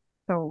for it?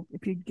 So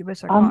if you give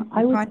us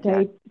I would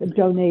say the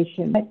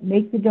donation.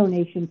 Make the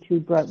donation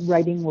to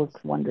Writing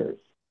Works Wonders.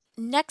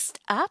 Next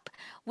up,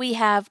 we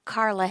have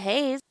Carla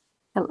Hayes.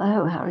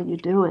 Hello, how are you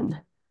doing?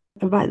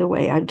 And by the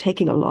way, I'm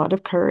taking a lot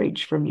of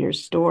courage from your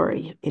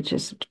story. It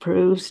just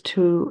proves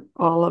to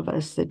all of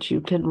us that you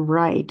can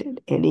write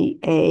at any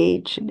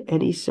age and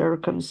any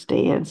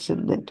circumstance,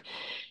 and that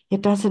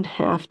it doesn't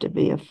have to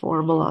be a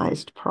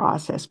formalized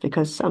process,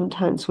 because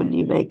sometimes when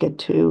you make it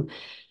too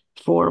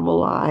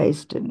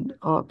formalized and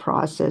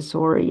process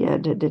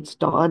oriented, it's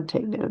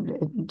daunting and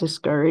it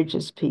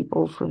discourages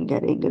people from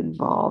getting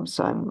involved.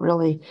 So I'm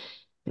really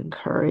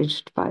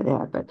encouraged by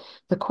that. But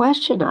the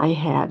question I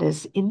had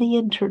is, in the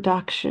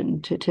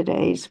introduction to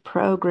today's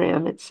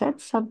program, it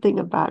said something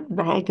about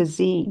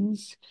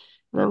magazines.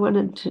 And I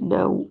wanted to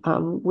know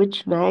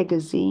which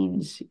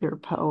magazines your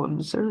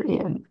poems are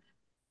in.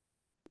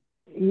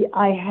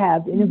 I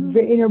have in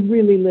a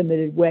really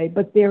limited way,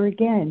 but there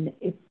again,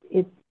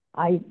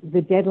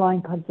 the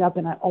deadline comes up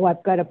and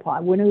I've got to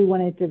when do we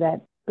want to do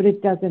that? But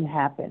it doesn't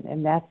happen,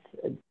 and that's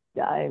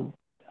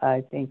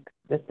I think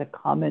that's a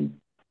common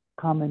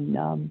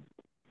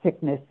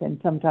sickness,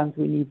 and sometimes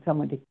we need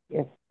someone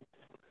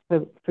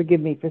to forgive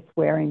me for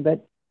swearing,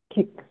 but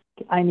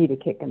I need a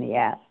kick in the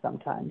ass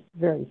sometimes,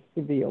 very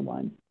severe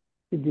one,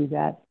 to do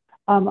that.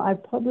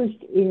 I've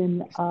published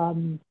in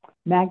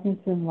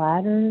Magnets and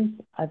Ladders.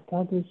 I've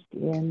published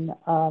in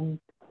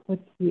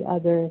what's the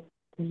other?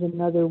 There's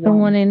another one. The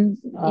one in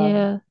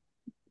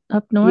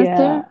up north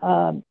there.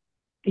 And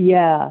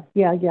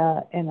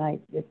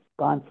it's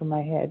gone from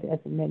my head, as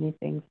many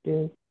things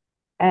do.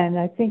 And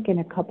I think in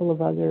a couple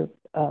of other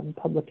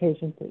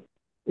publications,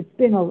 it's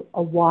been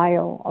a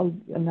while,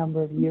 a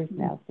number of years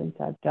now since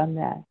I've done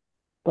that.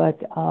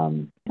 But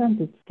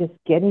sometimes it's just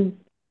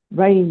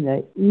writing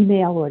the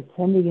email or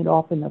sending it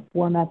off in the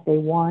format they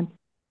want,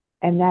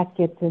 and that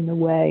gets in the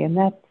way. And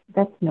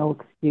that's no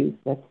excuse.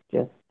 That's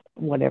just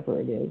whatever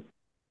it is.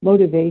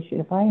 Motivation.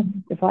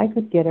 If I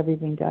could get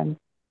everything done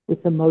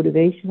with the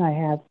motivation I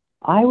have,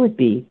 I would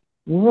be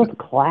world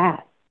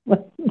class.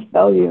 Let me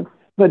tell you.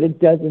 But it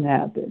doesn't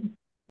happen.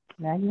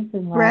 Magnets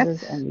and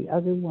Ladders, and the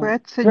other one.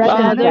 Breath and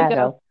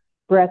Shadow.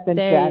 Breath and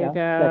Shadow.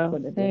 That's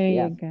what it is. There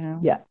you go.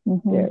 Yeah,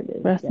 there it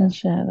is. Breath and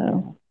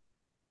Shadow.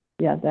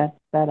 Yeah, that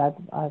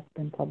I've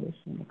been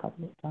publishing a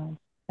couple of times,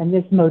 and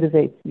this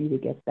motivates me to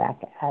get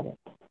back at it.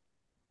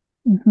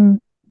 Mm-hmm.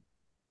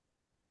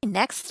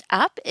 Next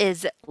up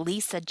is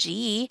Lisa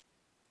G.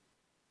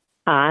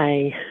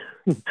 Hi,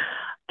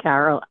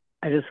 Carol.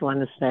 I just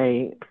want to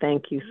say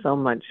thank you so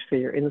much for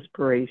your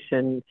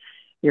inspiration.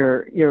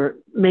 You're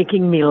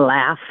making me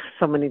laugh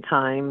so many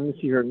times.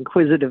 Your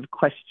inquisitive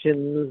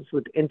questions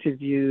with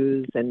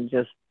interviews and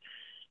just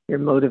your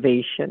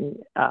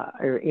motivation.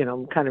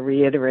 I'm kind of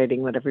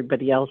reiterating what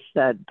everybody else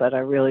said, but I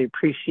really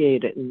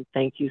appreciate it, and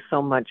thank you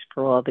so much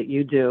for all that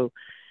you do,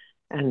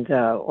 and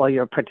all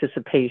your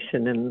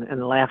participation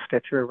and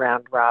laughter through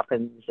round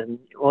robins and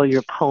all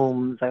your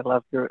poems. I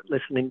love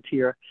listening to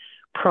your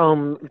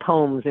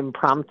poems,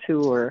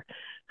 impromptu or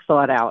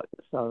thought out.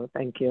 So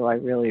thank you. I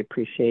really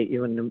appreciate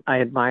you, and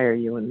I admire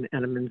you, and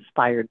I'm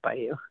inspired by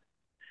you.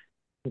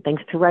 And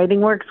thanks to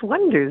Writing Works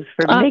Wonders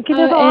for making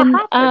it all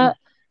happen.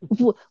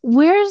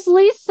 Where's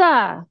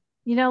Lisa?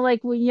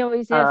 Like when you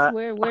always ask,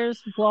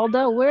 where's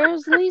Waldo?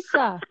 Where's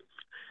Lisa?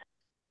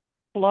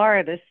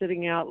 Florida,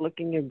 sitting out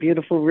looking at a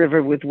beautiful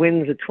river with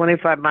winds at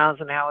 25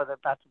 miles an hour. They're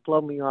about to blow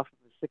me off of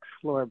the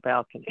 6th floor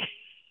balcony.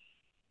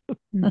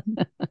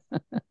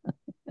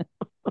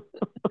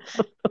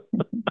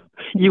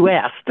 You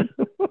asked.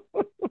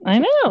 I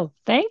know.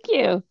 Thank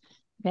you.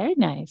 Very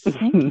nice.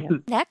 Thank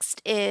you.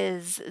 Next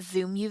is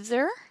Zoom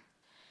user.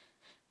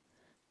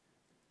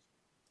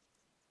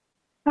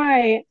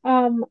 Hi.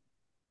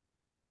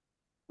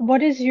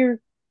 What is your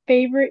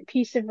favorite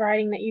piece of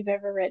writing that you've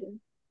ever written?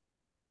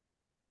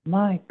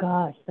 My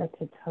gosh, that's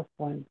a tough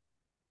one.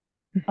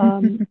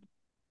 Um,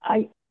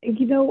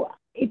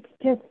 it's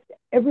just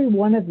every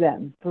one of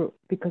them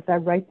because I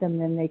write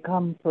them and they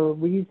come for a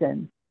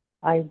reason.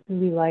 I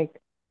really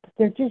like,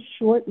 they're just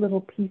short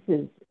little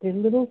pieces. They're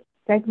little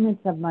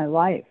segments of my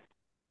life,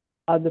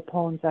 of the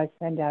poems I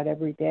send out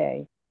every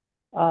day.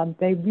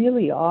 They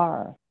really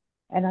are.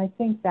 And I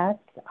think I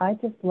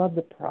just love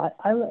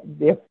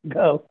there we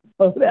go.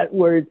 Oh, that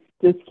word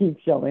just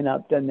keeps showing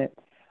up, doesn't it?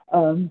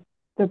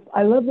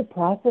 I love the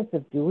process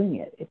of doing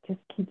it. It just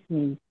keeps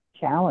me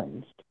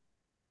challenged.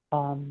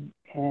 But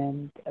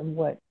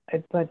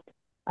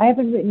I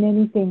haven't written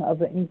anything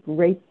of any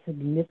great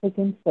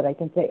significance that I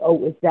can say,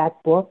 oh, is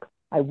that book?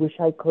 I wish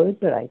I could,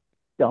 but I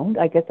don't.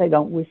 I guess I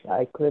don't wish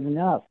I could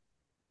enough.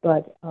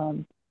 But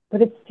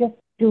it's just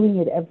doing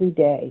it every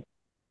day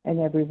and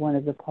every one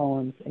of the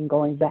poems and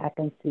going back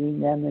and seeing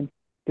them and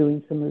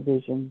doing some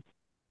revisions.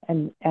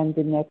 And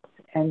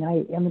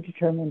I am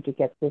determined to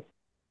get the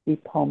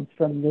poems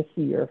from this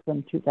year,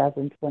 from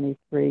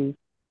 2023,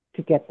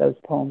 to get those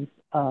poems,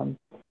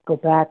 go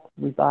back,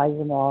 revise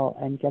them all,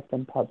 and get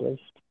them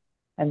published.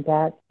 And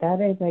that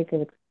I make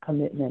a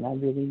commitment I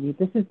really need.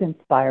 This is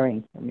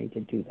inspiring for me to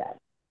do that.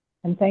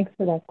 And thanks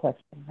for that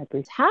question. I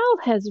appreciate it. How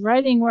has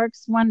Writing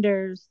Works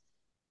Wonders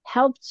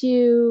helped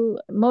you,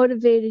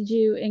 motivated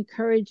you,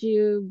 encouraged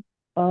you?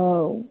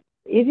 Oh,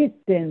 it has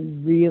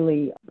been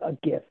really a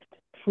gift.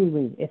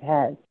 Truly, it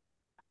has.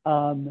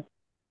 Um,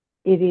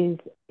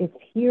 it's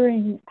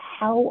hearing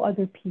how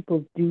other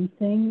people do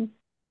things,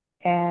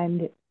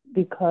 and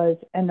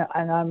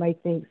I might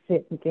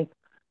sit and think,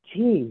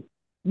 gee,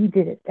 you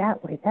did it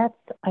that way.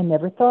 I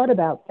never thought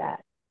about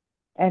that.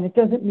 And it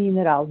doesn't mean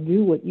that I'll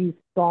do what you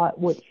thought,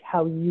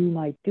 how you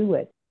might do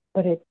it,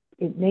 but it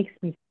makes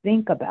me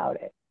think about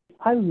it.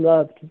 I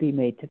love to be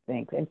made to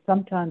think, and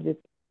sometimes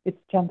it's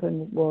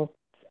jumping will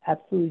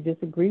absolutely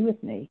disagree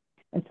with me,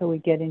 and so we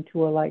get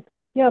into a like,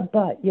 yeah,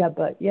 but, yeah,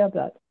 but, yeah,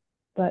 but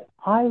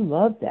I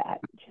love that.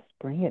 Just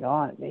bring it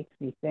on. It makes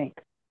me think,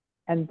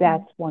 and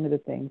that's one of the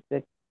things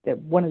that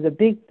one of the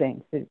big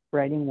things that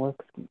Writing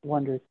Works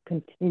Wonders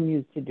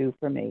continues to do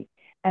for me.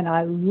 And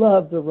I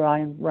love the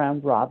round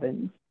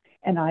robins.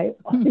 And I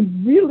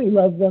really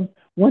love them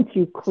once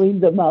you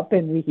clean them up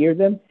and we hear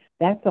them.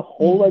 That's a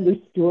whole other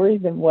story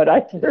than what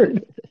I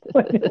heard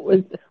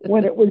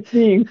when it was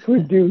being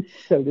produced,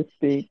 so to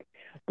speak.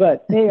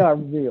 But they are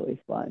really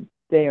fun.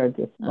 They are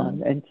just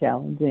fun and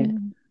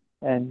challenging.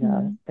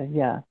 And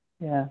yeah.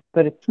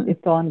 But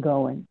it's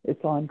ongoing.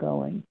 It's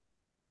ongoing.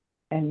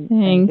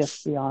 And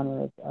just the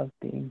honor of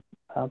being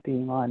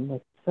on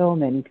with so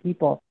many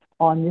people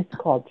on this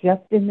call,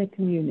 just in the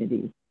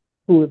community,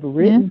 who have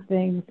written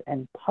things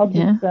and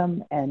published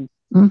them and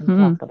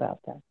talk about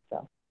that.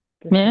 So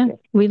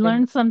we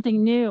learn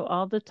something new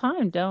all the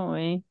time, don't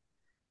we?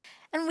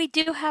 And we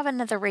do have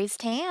another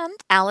raised hand,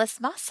 Alice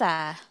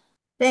Massa.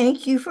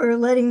 Thank you for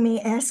letting me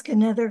ask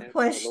another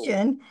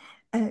question.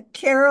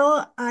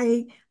 Carol,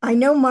 I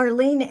know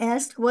Marlene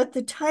asked what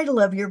the title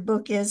of your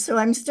book is, so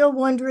I'm still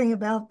wondering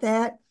about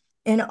that.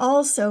 And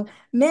also,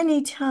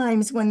 many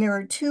times when there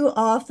are two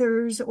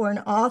authors or an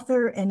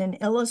author and an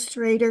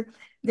illustrator,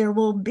 there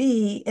will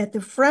be at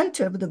the front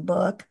of the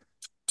book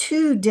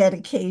two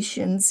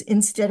dedications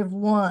instead of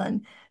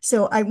one.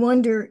 So I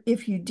wonder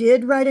if you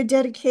did write a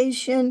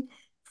dedication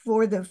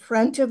for the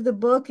front of the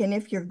book and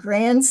if your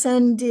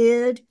grandson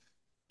did.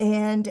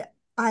 And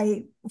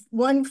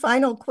one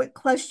final quick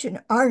question.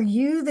 Are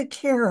you the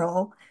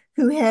Carol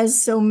who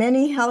has so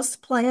many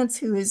houseplants,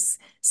 who is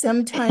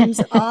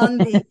sometimes on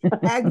the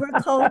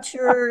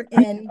agriculture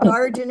and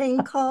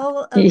gardening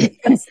call of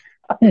these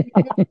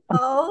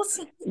calls?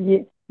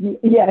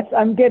 Yes,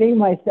 I'm getting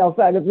myself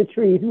out of the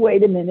trees.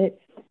 Wait a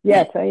minute.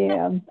 Yes, I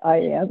am.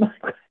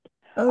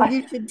 Oh,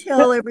 you should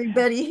tell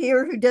everybody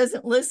here who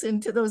doesn't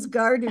listen to those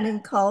gardening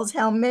calls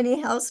how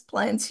many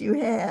houseplants you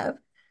have.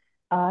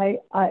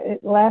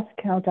 At last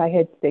count, I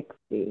had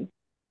 60,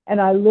 and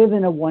I live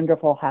in a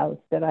wonderful house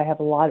that I have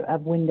a lot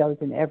of windows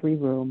in every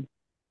room.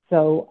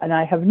 So, and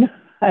I have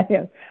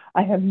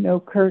no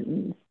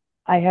curtains.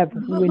 I have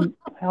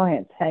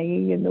plants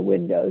hanging in the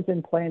windows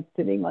and plants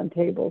sitting on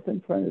tables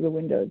in front of the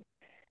windows.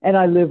 And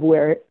I live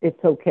where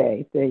it's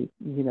okay.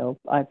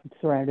 I'm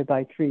surrounded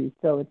by trees,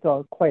 so it's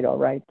quite all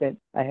right that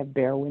I have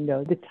bare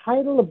windows. The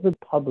title of the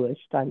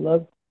published, I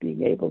love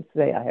being able to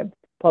say I have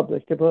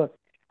published a book,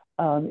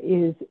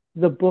 is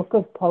The Book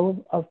of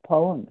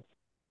Poems.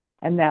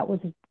 And that was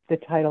the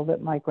title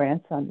that my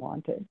grandson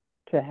wanted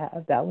to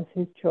have. That was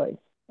his choice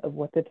of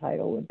what the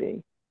title would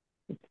be.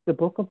 It's The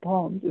Book of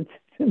Poems. It's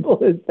as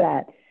simple as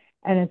that.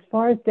 And as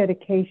far as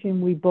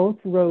dedication, we both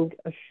wrote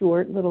a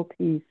short little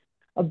piece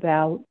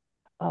about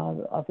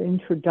of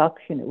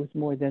introduction. It was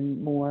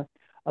more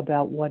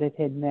about what it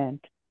had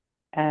meant.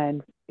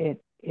 And it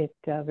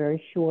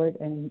very short,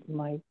 and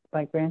my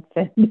my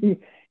grandson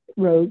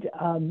wrote,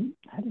 how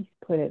did you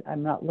put it?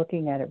 I'm not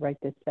looking at it right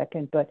this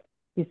second, but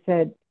he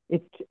said,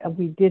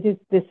 we did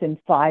this in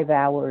 5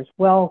 hours.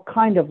 Well,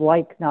 kind of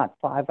like not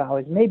 5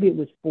 hours. Maybe it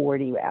was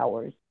 40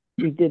 hours.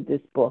 We did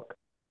this book.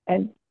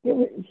 And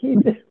he's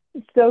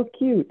so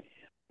cute.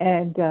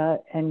 And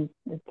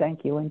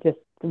thank you. And just,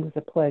 it was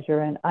a pleasure.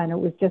 And it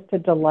was just a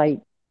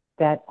delight,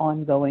 that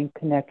ongoing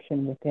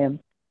connection with him.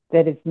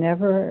 That it's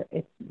never,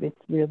 it's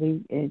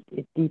really,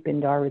 it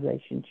deepened our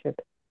relationship.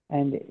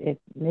 And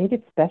it made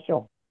it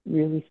special,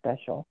 really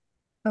special.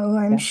 Oh,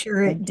 I'm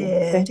sure it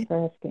did. Thanks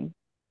for asking.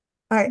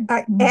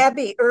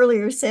 Abby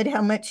earlier said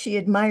how much she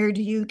admired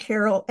you,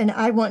 Carol, and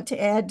I want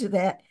to add to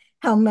that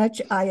how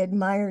much I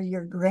admire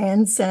your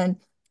grandson.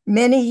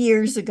 Many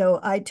years ago,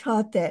 I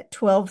taught that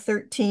 12,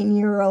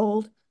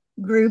 13-year-old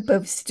group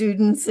of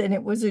students, and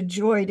it was a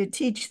joy to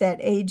teach that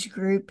age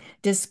group,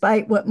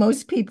 despite what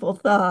most people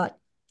thought.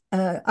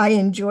 I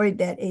enjoyed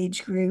that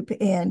age group,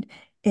 and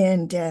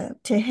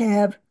to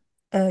have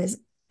a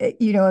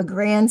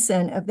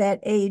grandson of that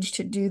age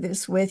to do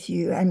this with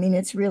you. I mean,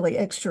 it's really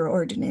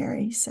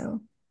extraordinary.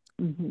 So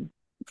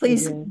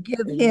please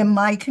give him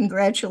my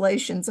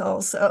congratulations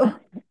also.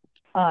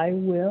 I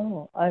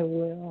will.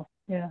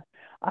 Yeah.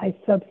 I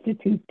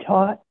substitute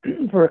taught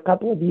for a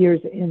couple of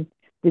years in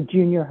the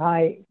junior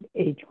high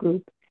age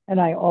group, and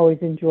I always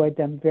enjoyed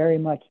them very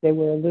much. They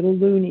were a little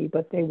loony,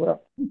 but they were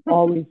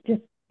always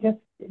just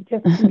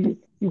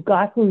you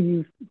got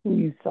who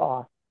you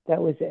saw.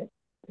 That was it.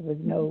 There was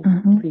no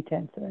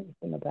pretense or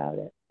anything about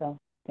it. So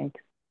thanks.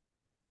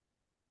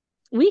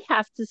 We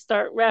have to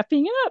start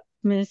wrapping up,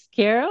 Miss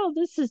Carol.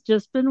 This has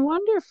just been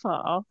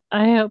wonderful.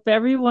 I hope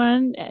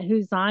everyone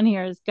who's on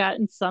here has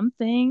gotten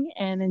something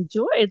and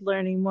enjoyed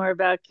learning more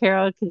about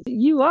Carol, because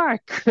you are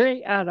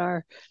great on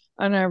our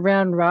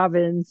round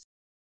robins.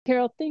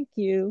 Carol, thank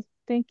you.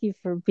 Thank you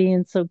for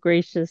being so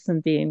gracious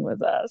and being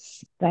with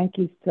us. Thank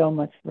you so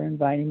much for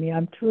inviting me.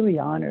 I'm truly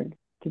honored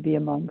to be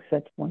among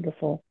such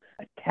wonderful,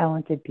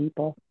 talented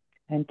people,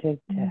 and to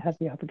have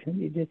the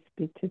opportunity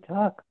to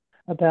talk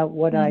about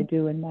what I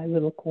do in my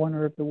little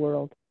corner of the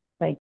world.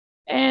 Thank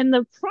you. And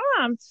the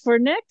prompt for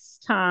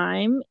next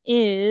time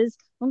is,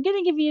 I'm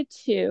going to give you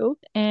two.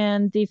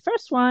 And the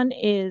first one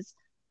is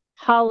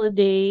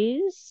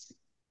holidays,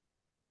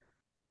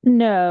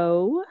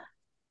 snow,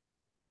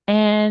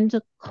 and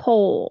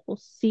coal,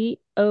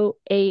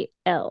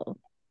 COAL.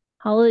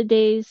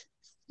 Holidays,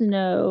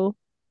 snow,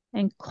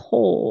 and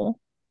coal.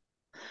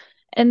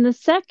 And the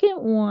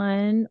second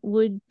one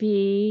would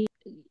be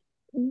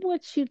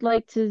what you'd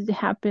like to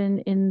happen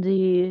in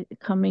the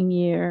coming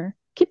year.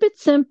 Keep it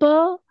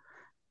simple,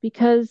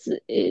 because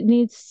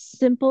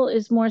simple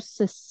is more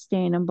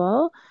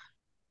sustainable.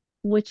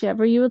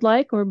 Whichever you would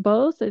like, or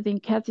both. I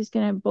think Kathy's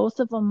going to have both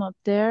of them up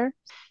there.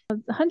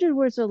 100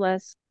 words or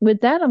less.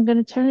 With that, I'm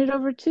going to turn it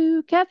over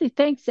to Kathy.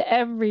 Thanks to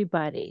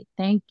everybody.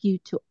 Thank you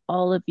to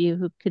all of you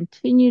who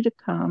continue to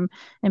come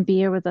and be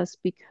here with us,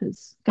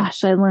 because,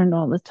 gosh, I learn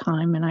all the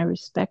time, and I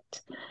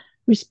respect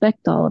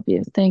all of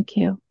you. Thank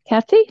you.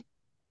 Kathy?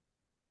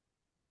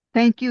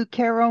 Thank you,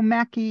 Carol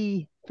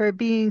Mackey, for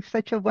being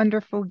such a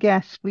wonderful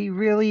guest. We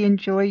really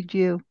enjoyed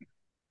you.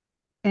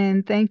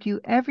 And thank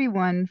you,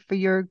 everyone, for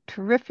your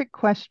terrific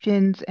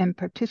questions and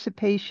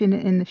participation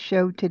in the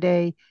show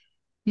today.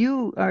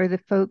 You are the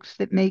folks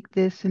that make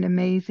this an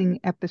amazing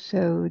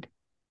episode.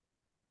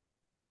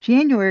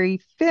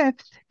 January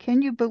 5th,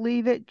 can you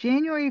believe it?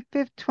 January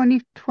 5th,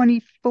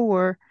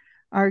 2024,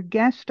 our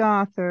guest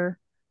author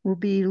will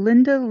be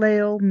Linda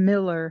Lael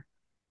Miller,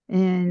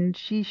 and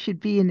she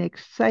should be an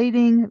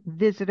exciting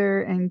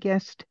visitor and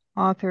guest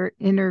author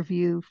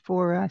interview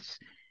for us.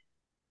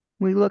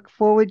 We look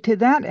forward to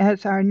that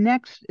as our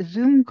next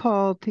Zoom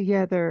call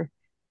together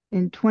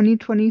in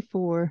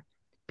 2024.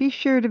 Be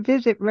sure to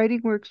visit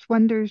Writing Works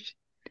Wonders.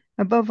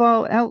 Above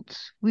all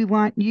else, we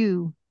want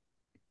you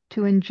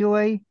to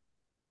enjoy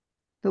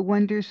the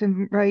wonders of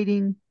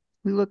writing.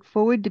 We look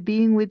forward to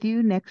being with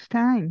you next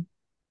time.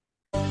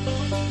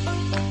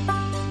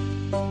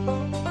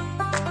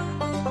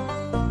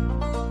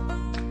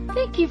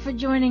 Thank you for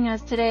joining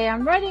us today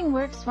on Writing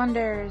Works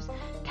Wonders.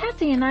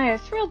 Kathy and I are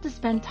thrilled to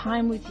spend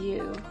time with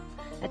you.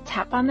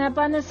 Tap on that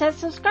button that says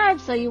subscribe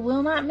so you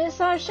will not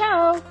miss our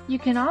show. You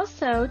can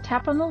also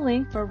tap on the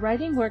link for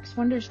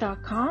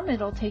writingworkswonders.com.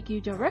 It'll take you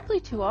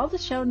directly to all the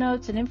show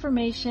notes and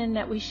information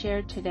that we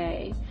shared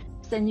today.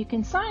 Then you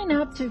can sign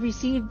up to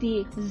receive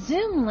the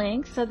Zoom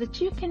link so that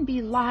you can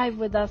be live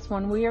with us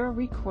when we are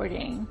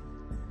recording.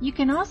 You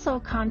can also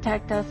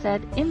contact us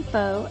at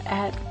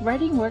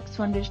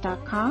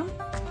info@writingworkswonders.com.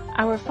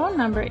 Our phone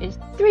number is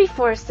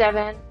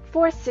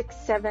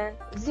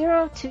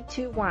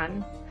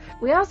 347-467-0221.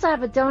 We also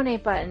have a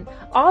donate button.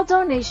 All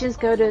donations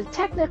go to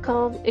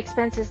technical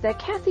expenses that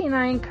Kathy and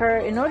I incur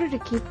in order to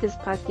keep this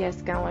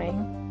podcast going.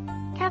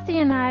 Kathy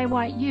and I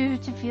want you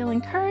to feel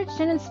encouraged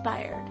and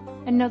inspired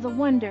and know the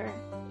wonder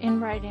in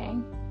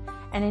writing.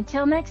 And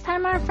until next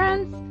time, our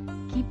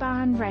friends, keep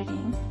on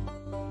writing.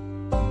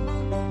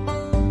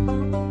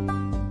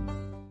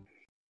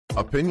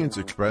 Opinions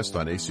expressed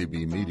on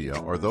ACB Media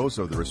are those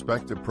of the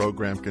respective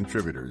program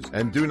contributors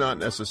and do not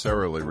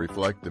necessarily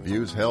reflect the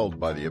views held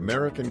by the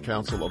American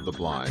Council of the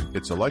Blind,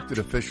 its elected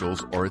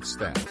officials, or its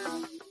staff.